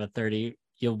return, you go over 30,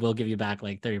 we'll give you back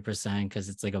like 30% because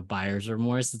it's like a buyer's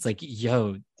remorse. It's like,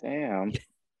 yo, Damn,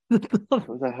 who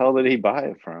the hell did he buy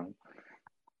it from?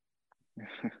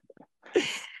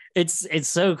 it's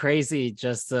so crazy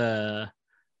just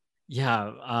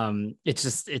yeah,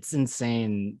 it's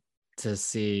insane to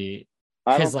see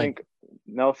I because don't like think,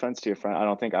 no offense to your friend, I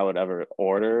don't think I would ever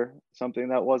order something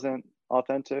that wasn't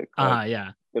authentic. Like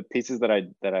yeah, the pieces that I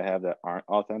have that aren't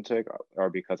authentic are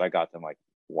because I got them like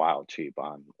wild cheap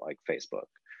on like Facebook.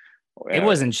 it Or,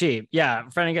 wasn't cheap. Yeah,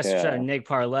 friend I guess yeah, Nick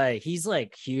Parlay, he's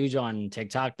like huge on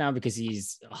TikTok now because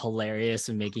he's hilarious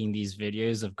in making these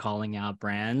videos of calling out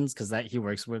brands because that he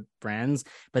works with brands.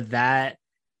 But that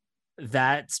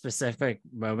specific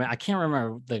moment, I can't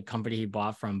remember the company he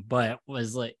bought from, but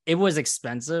was like it was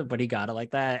expensive, but he got it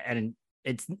like that. And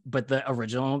it's but the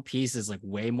original piece is like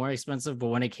way more expensive. But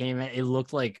when it came in, it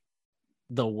looked like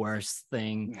the worst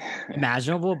thing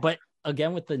imaginable. But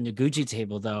again, with the Noguchi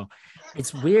table, though,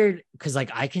 it's weird because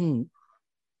like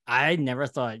I never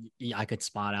thought I could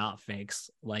spot out fakes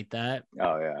like that.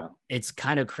 oh yeah, It's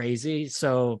kind of crazy.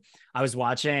 So I was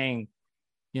watching,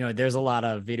 there's a lot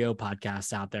of video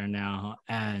podcasts out there now,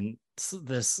 and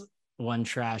this one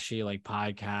trashy like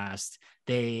podcast,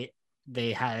 they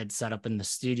had set up in the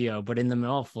studio, but in the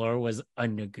middle floor was a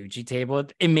Noguchi table.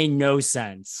 It made no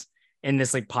sense in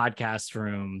this like podcast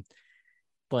room,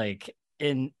 like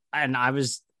in and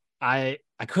I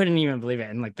couldn't even believe it.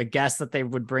 And like the guests that they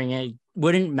would bring in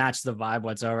wouldn't match the vibe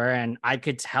whatsoever. And I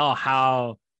could tell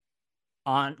how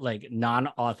on like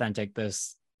non-authentic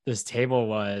this table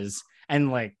was.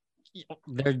 And like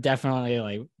they're definitely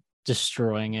like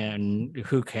destroying it and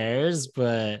who cares?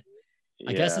 But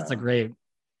I guess it's a yeah. great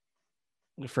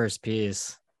first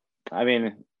piece. I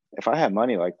mean, if I had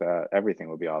money like that, everything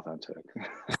would be authentic.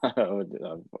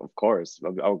 Of course,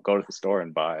 I'll go to the store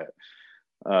and buy it,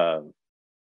 uh,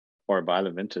 or buy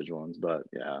the vintage ones. But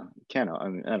yeah, can't. I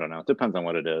mean, I don't know. It depends on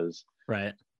what it is.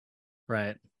 Right.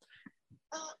 Right.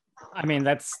 I mean,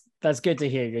 that's good to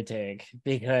hear your take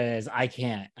because I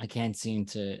can't seem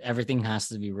to everything has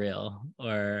to be real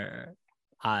or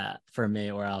for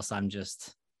me or else it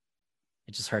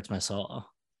just hurts my soul.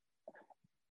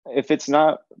 If it's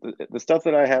not the stuff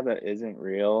that I have that isn't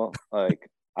real, like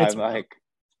It's I'm real. like,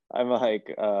 I'm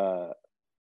like,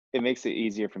 it makes it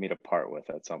easier for me to part with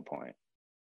at some point,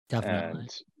 and Definitely.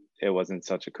 it wasn't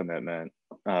such a commitment.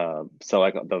 So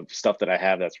like the stuff that I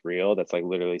have that's real, that's like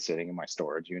literally sitting in my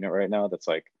storage unit right now, that's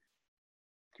like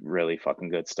really fucking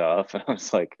good stuff. I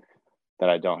was like, that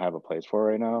I don't have a place for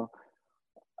right now.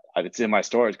 It's in my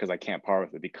storage because I can't part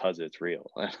with it because it's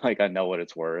real. Like I know what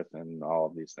it's worth and all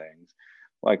of these things.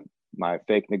 Like my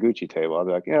fake Noguchi table, I'll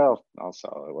be like, yeah, I'll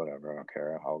sell it, whatever. I don't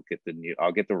care. I'll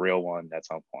get the real one at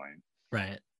some point.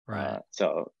 Right. Right.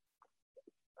 So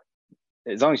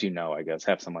as long as you know, I guess,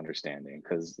 have some understanding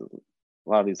because a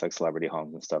lot of these like celebrity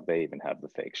homes and stuff, they even have the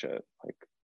fake shit, like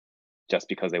just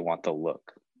because they want the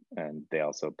look, and they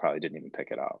also probably didn't even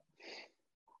pick it out.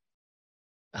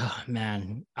 Oh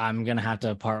man, I'm gonna have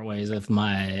to part ways with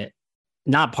my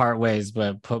not part ways,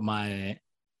 but put my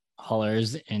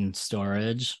haulers in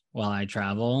storage while I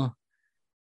travel,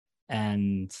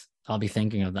 and I'll be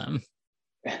thinking of them.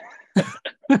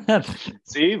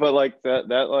 See, but like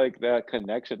that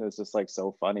connection is just like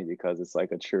so funny because it's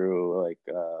like a true like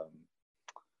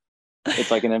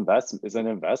it's like an investment. It's an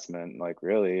investment, like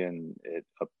really, and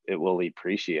it will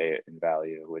appreciate in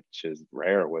value, which is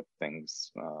rare with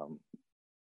things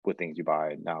you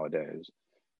buy nowadays.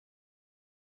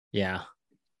 Yeah.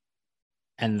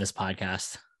 And this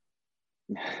podcast.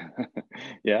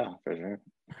 Yeah, for sure.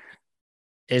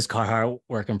 Is Carhartt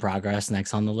work in progress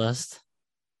next on the list?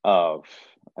 Oh,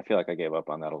 I feel like I gave up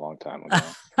on that a long time ago.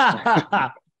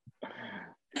 I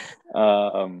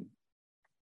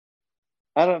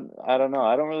don't know.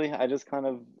 I don't really. I just kind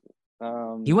of.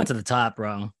 You went to the top,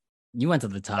 bro. You went to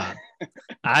the top.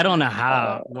 I don't know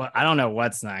how. I don't know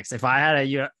what's next. If I had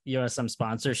a USM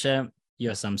sponsorship,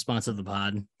 USM sponsored the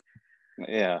pod.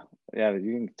 Yeah, yeah.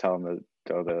 You can tell them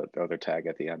to throw their tag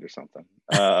at the end or something.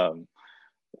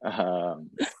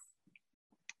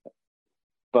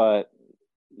 But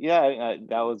yeah,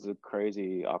 that was a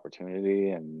crazy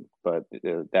opportunity, but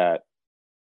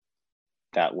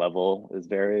that level is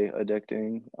very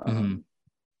addicting.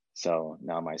 So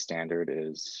now my standard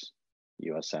is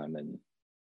USM and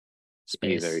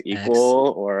Space either X.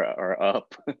 equal or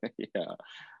up. Yeah,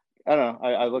 I don't know.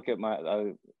 I look at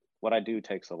what I do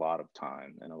takes a lot of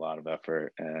time and a lot of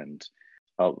effort, and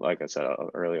like I said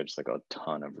earlier, just like a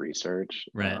ton of research.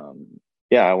 Right.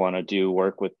 Yeah, I want to do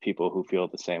work with people who feel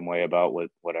the same way about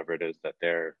whatever it is that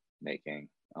they're making,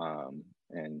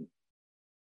 and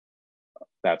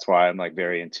that's why I'm like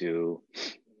very into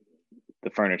the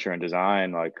furniture and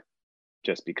design, like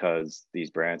just because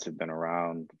these brands have been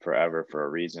around forever for a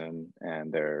reason,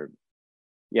 and they're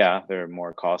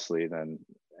more costly than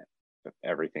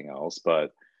everything else,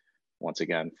 but once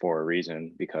again for a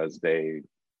reason, because they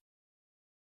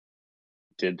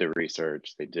did the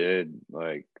research, they did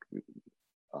like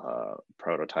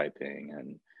prototyping,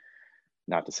 and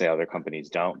not to say other companies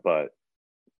don't, but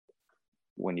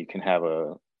when you can have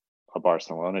a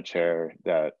Barcelona chair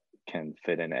that can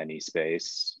fit in any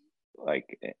space,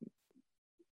 like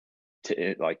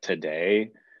like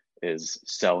today, is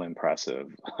so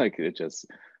impressive. Like it just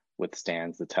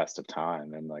withstands the test of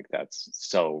time, and like that's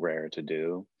so rare to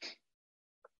do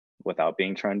without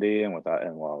being trendy and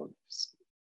while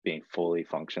being fully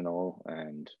functional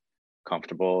and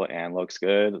comfortable and looks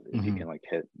good. If you can like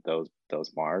hit those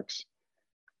marks,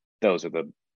 those are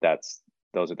the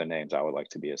names I would like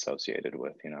to be associated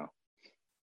with, you know.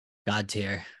 God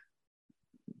tier.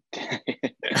 Yeah,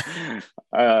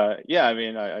 I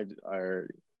mean,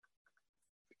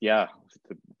 yeah,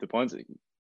 the ones that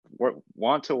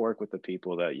want to work with the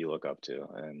people that you look up to,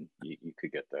 and you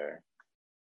could get there.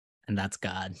 And that's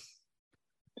God.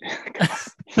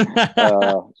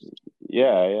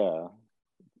 Yeah.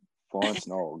 Florence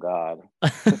Noel, God.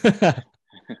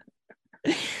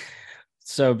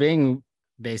 So being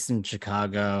based in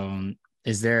Chicago,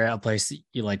 is there a place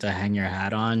you like to hang your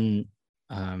hat on?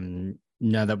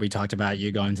 Know that we talked about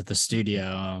you going to the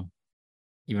studio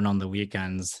even on the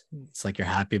weekends. It's like your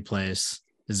happy place.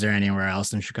 Is there anywhere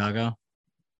else in Chicago?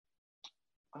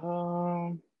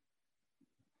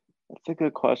 That's a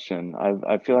good question.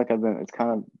 I feel like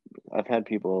I've had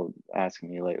people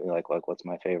asking me lately, like what's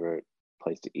my favorite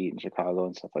place to eat in Chicago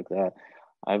and stuff like that.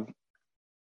 I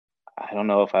don't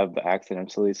know if I've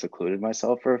accidentally secluded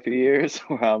myself for a few years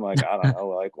where I'm like, I don't know,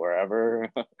 like wherever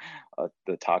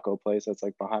the taco place that's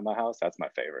like behind my house, that's my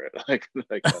favorite. like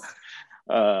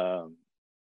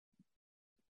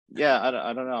yeah, I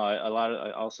don't know.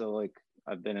 I also like,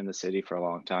 I've been in the city for a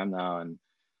long time now, and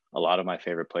a lot of my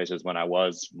favorite places when I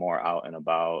was more out and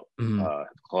about have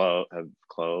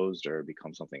closed or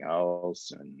become something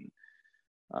else, and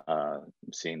I'm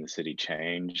seeing the city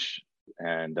change,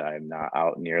 and I'm not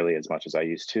out nearly as much as I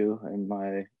used to in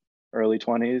my early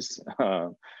 20s.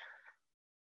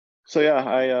 So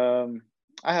yeah,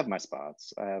 I have my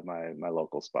spots. I have my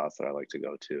local spots that I like to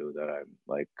go to that I'm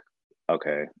like,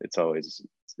 okay, it's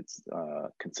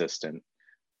consistent.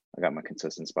 I got my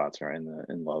consistent spots right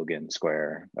in Logan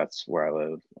Square. That's where I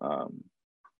live.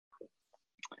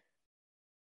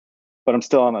 But I'm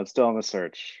still on the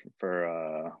search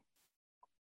for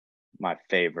my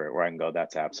favorite, where I can go,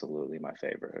 that's absolutely my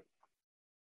favorite.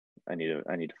 I need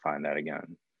to find that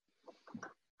again.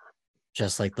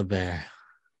 Just like the bear.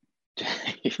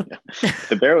 If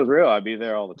the bear was real, I'd be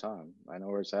there all the time. I know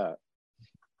where it's at.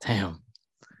 Damn.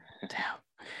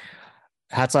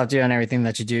 Hats off to you on everything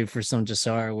that you do for Some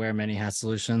Jasar, Wear Many Hat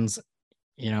Solutions.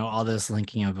 You know, all this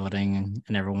linking and voting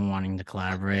and everyone wanting to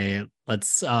collaborate.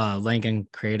 Let's link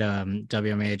and create a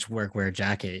WMH workwear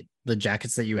jacket. the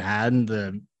jackets that you had and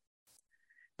the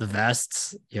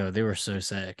vests, yo, they were so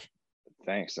sick.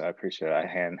 Thanks, I appreciate it. I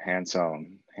hand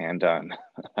sewn, hand done.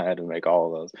 I had to make all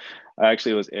of those. I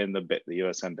actually was in the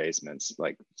USM basements,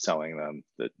 like sewing them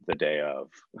the day of,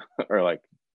 or like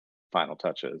final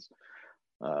touches.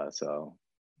 So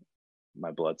my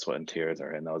blood, sweat, and tears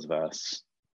are in those vests.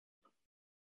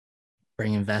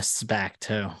 Bringing vests back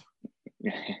too.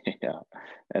 Yeah,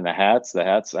 and the hats the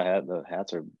hats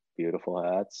are beautiful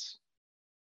hats.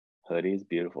 Hoodies,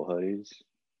 beautiful hoodies.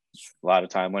 A lot of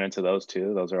time went into those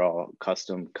too. Those are all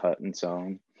custom cut and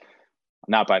sewn,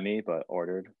 not by me, but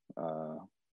ordered. But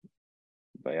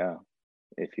yeah,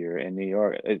 if you're in New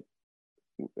York, I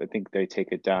think they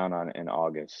take it down in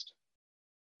August.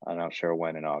 I'm not sure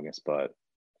when in August, but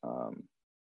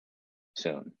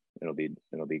soon it'll be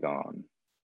gone.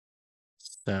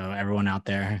 So everyone out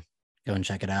there, go and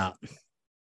check it out.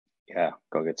 Yeah,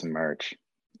 go get some merch.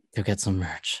 Go get some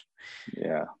merch.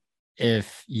 Yeah.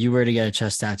 If you were to get a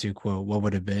chest tattoo quote, what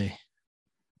would it be?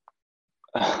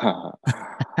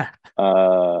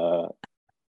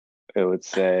 It would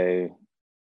say,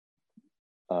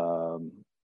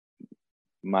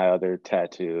 my other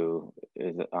tattoo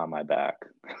is on my back.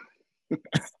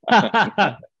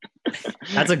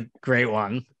 That's a great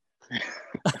one.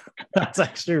 That's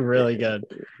actually really good.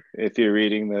 If you're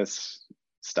reading this,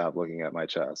 stop looking at my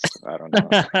chest. I don't know.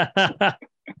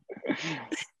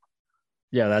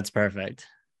 Yeah, that's perfect.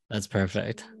 That's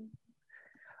perfect.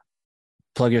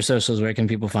 Plug your socials. Where can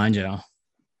people find you?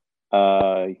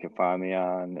 You can find me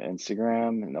on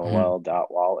Instagram,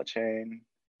 noel.walletchain.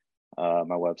 My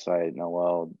website,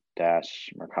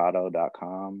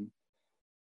 noel-mercado.com.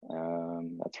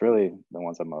 That's really the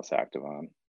ones I'm most active on.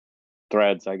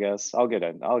 Threads, I guess. I'll get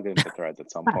into Threads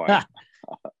at some point.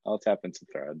 I'll tap into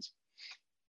Threads.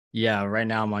 Yeah, right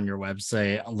now I'm on your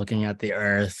website. I'm looking at the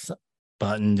Earth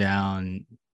button down.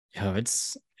 Yo,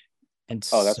 it's that's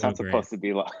so not great. supposed to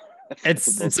be live. It's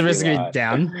supposed to be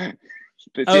down.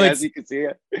 But see, as you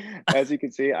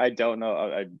can see, I don't know.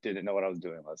 I didn't know what I was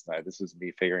doing last night. This was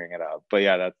me figuring it out. But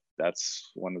yeah,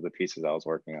 that's one of the pieces I was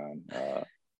working on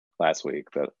last week.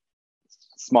 That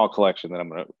small collection that I'm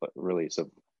gonna release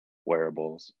of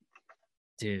wearables.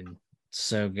 Dude,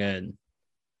 so good.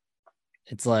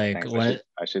 It's like Thanks. what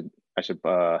I should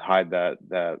hide that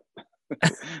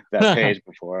that page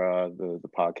before the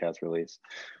podcast release.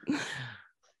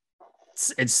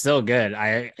 It's still good.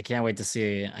 I can't wait to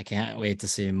see. I can't wait to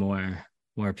see more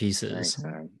pieces. Thanks,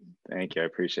 man. Thank you. I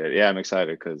appreciate it. Yeah, I'm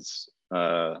excited because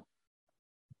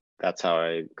that's how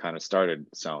I kind of started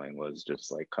sewing, was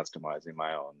just like customizing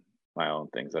my own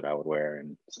things that I would wear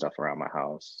and stuff around my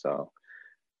house. So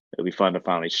it'll be fun to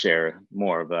finally share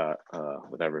more of that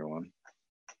with everyone.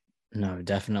 No,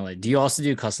 definitely. Do you also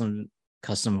do custom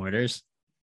orders?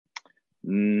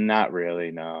 Not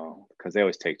really, no, because they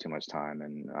always take too much time,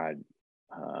 and I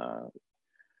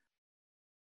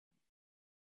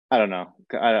don't know.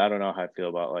 I don't know how I feel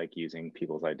about like using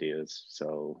people's ideas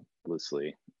so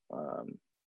loosely.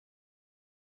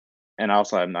 And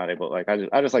also, I'm not able, like,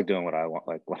 I just like doing what I want,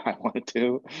 like what I want to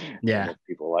do. Yeah. And if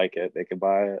people like it, they can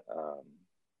buy it.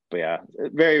 But yeah,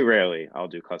 very rarely I'll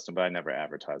do custom, but I never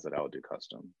advertise that I will do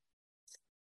custom.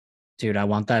 Dude, I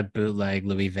want that bootleg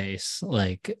Louis vase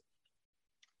like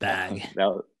bag.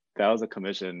 That was a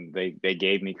commission. They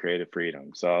gave me creative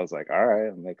freedom, so I was like, all right,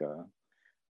 I'll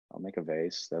make a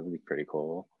vase. That would be pretty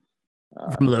cool.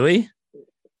 From Louis?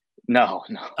 No.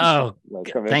 Oh,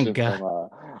 like thank God. From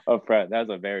a friend. That's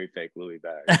a very fake Louis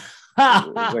bag. It's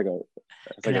like a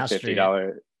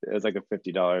 $50. It's like a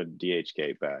 $50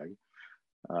 DHgate bag.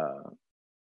 But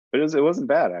it wasn't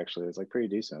bad actually. It's like pretty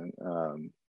decent.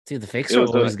 Dude, the fakes are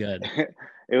always good.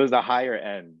 It was the higher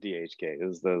end DHgate. It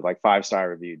was the like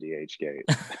 5-star review DHgate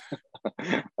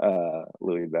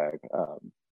Louis bag.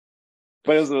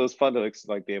 But it was fun to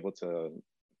like be able to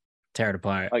tear it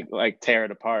apart. Like tear it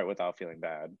apart without feeling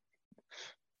bad.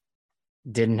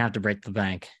 Didn't have to break the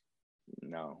bank.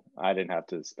 No, I didn't have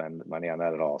to spend money on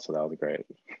that at all. So that was great.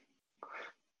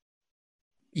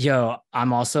 Yo,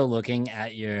 I'm also looking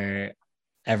at your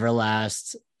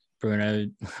Everlast Bruno.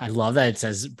 I love that it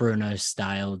says Bruno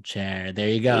style chair. There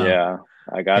you go. Yeah,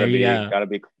 I gotta be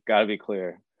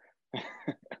clear.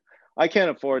 I can't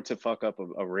afford to fuck up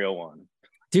a real one,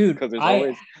 dude. Because I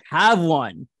always have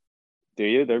one. Do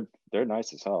you? They're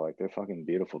nice as hell. Like they're fucking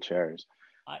beautiful chairs.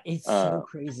 It's so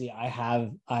crazy. I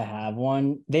have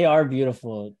one. They are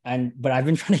beautiful, but I've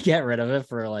been trying to get rid of it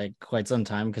for like quite some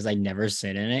time because I never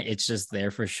sit in it. It's just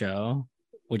there for show,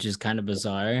 which is kind of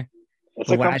bizarre. It's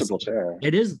a comfortable chair.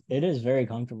 It is very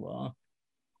comfortable.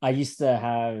 I used to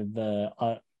have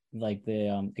the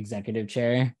executive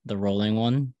chair, the rolling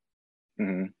one.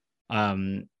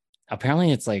 Hmm.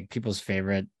 Apparently it's like people's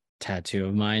favorite tattoo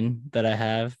of mine that I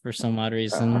have for some odd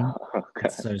reason.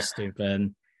 It's Okay. so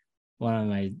stupid. One of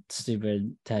my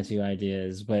stupid tattoo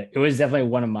ideas, but it was definitely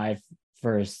one of my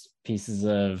first pieces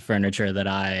of furniture that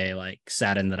I like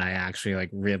sat in that I actually like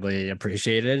really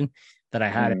appreciated that I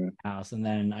had in Mm. the house. And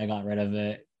then I got rid of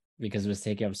it because it was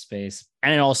taking up space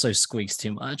and it also squeaks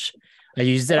too much. I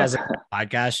used it as a Okay.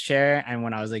 podcast chair. And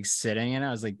when I was like sitting in it,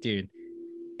 I was like, dude,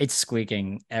 it's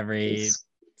squeaking every It's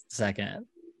second.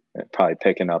 probably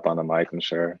picking up on the mic, I'm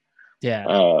sure. Yeah,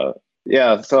 Uh,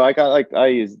 yeah, so I got like I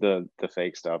use the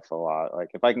fake stuff a lot. Like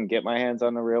if I can get my hands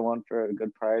on the real one for a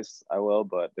good price, I will.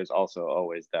 But there's also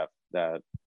always that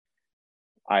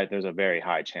I there's a very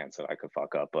high chance that I could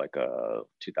fuck up like a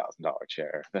 $2,000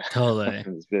 chair totally.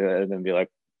 and then be like,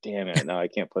 damn it, no, I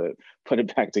can't put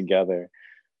it back together.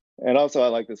 And also, I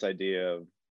like this idea of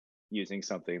using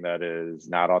something that is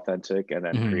not authentic and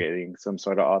then Mhm. creating some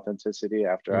sort of authenticity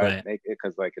after I Right. make it,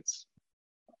 because like it's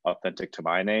authentic to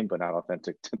my name but not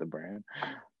authentic to the brand.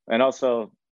 And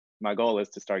also, my goal is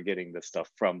to start getting this stuff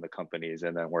from the companies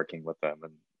and then working with them,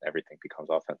 and everything becomes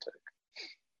authentic.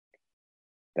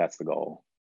 That's the goal.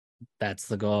 That's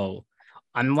the goal.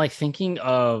 I'm like thinking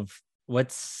of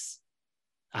what's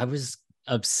I was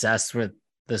obsessed with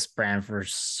this brand for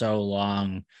so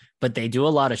long, but they do a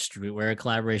lot of streetwear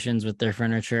collaborations with their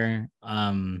furniture.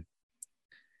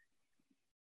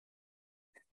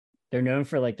 They're known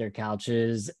for like their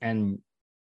couches and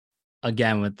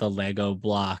again with the Lego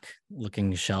block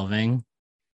looking shelving.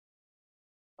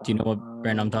 Do you know what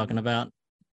brand I'm talking um, about?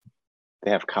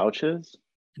 they have couches.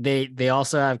 They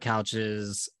also have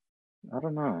couches. I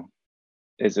don't know,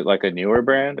 is it like a newer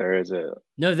brand or is it?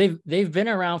 No, they've been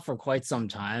around for quite some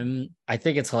time. I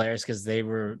think it's hilarious because they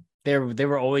were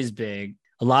always big.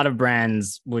 A lot of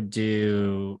brands would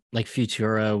do like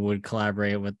Futura would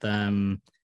collaborate with them.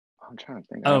 I'm trying to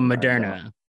think. Oh, I don't.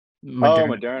 Moderna. Oh,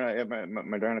 Moderna. Moderna, yeah,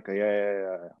 Modernica, yeah,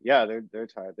 yeah, yeah, yeah. They're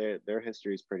tied. Their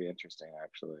history is pretty interesting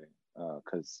actually,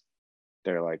 because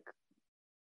they're like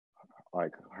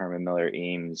Herman Miller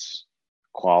Eames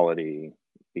quality,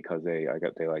 because they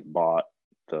like bought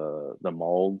the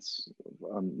molds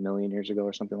a million years ago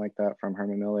or something like that from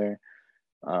Herman Miller.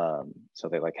 So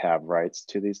they like have rights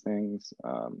to these things.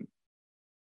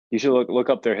 You should look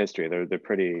up their history.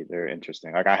 They're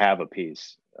interesting. Like I have a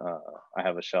piece. I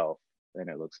have a shelf, and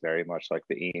it looks very much like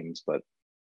the Eames, but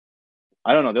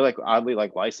I don't know. They're like oddly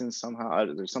like licensed somehow.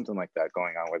 There's something like that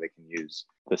going on where they can use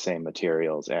the same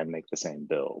materials and make the same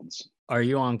builds. Are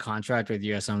you on contract with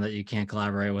USM that you can't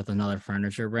collaborate with another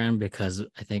furniture brand? Because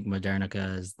I think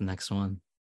Modernica is the next one.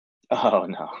 Oh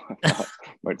no,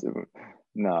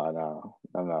 no,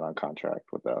 I'm not on contract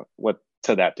with that. What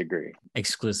to that degree?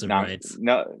 Exclusive Non rights.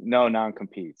 no non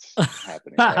competes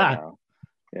happening right now.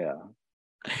 Yeah,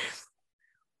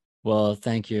 Well,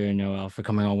 thank you, Noel, for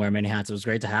coming on Wear Many Hats. It was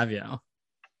great to have you.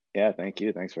 yeah. Thank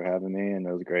you. Thanks for having me, and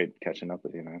it was great catching up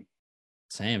with you, man.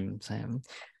 Same, same.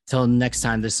 Till next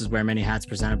time, this is Wear Many Hats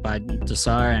presented by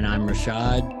Dasar, and I'm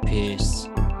Rashad. Peace.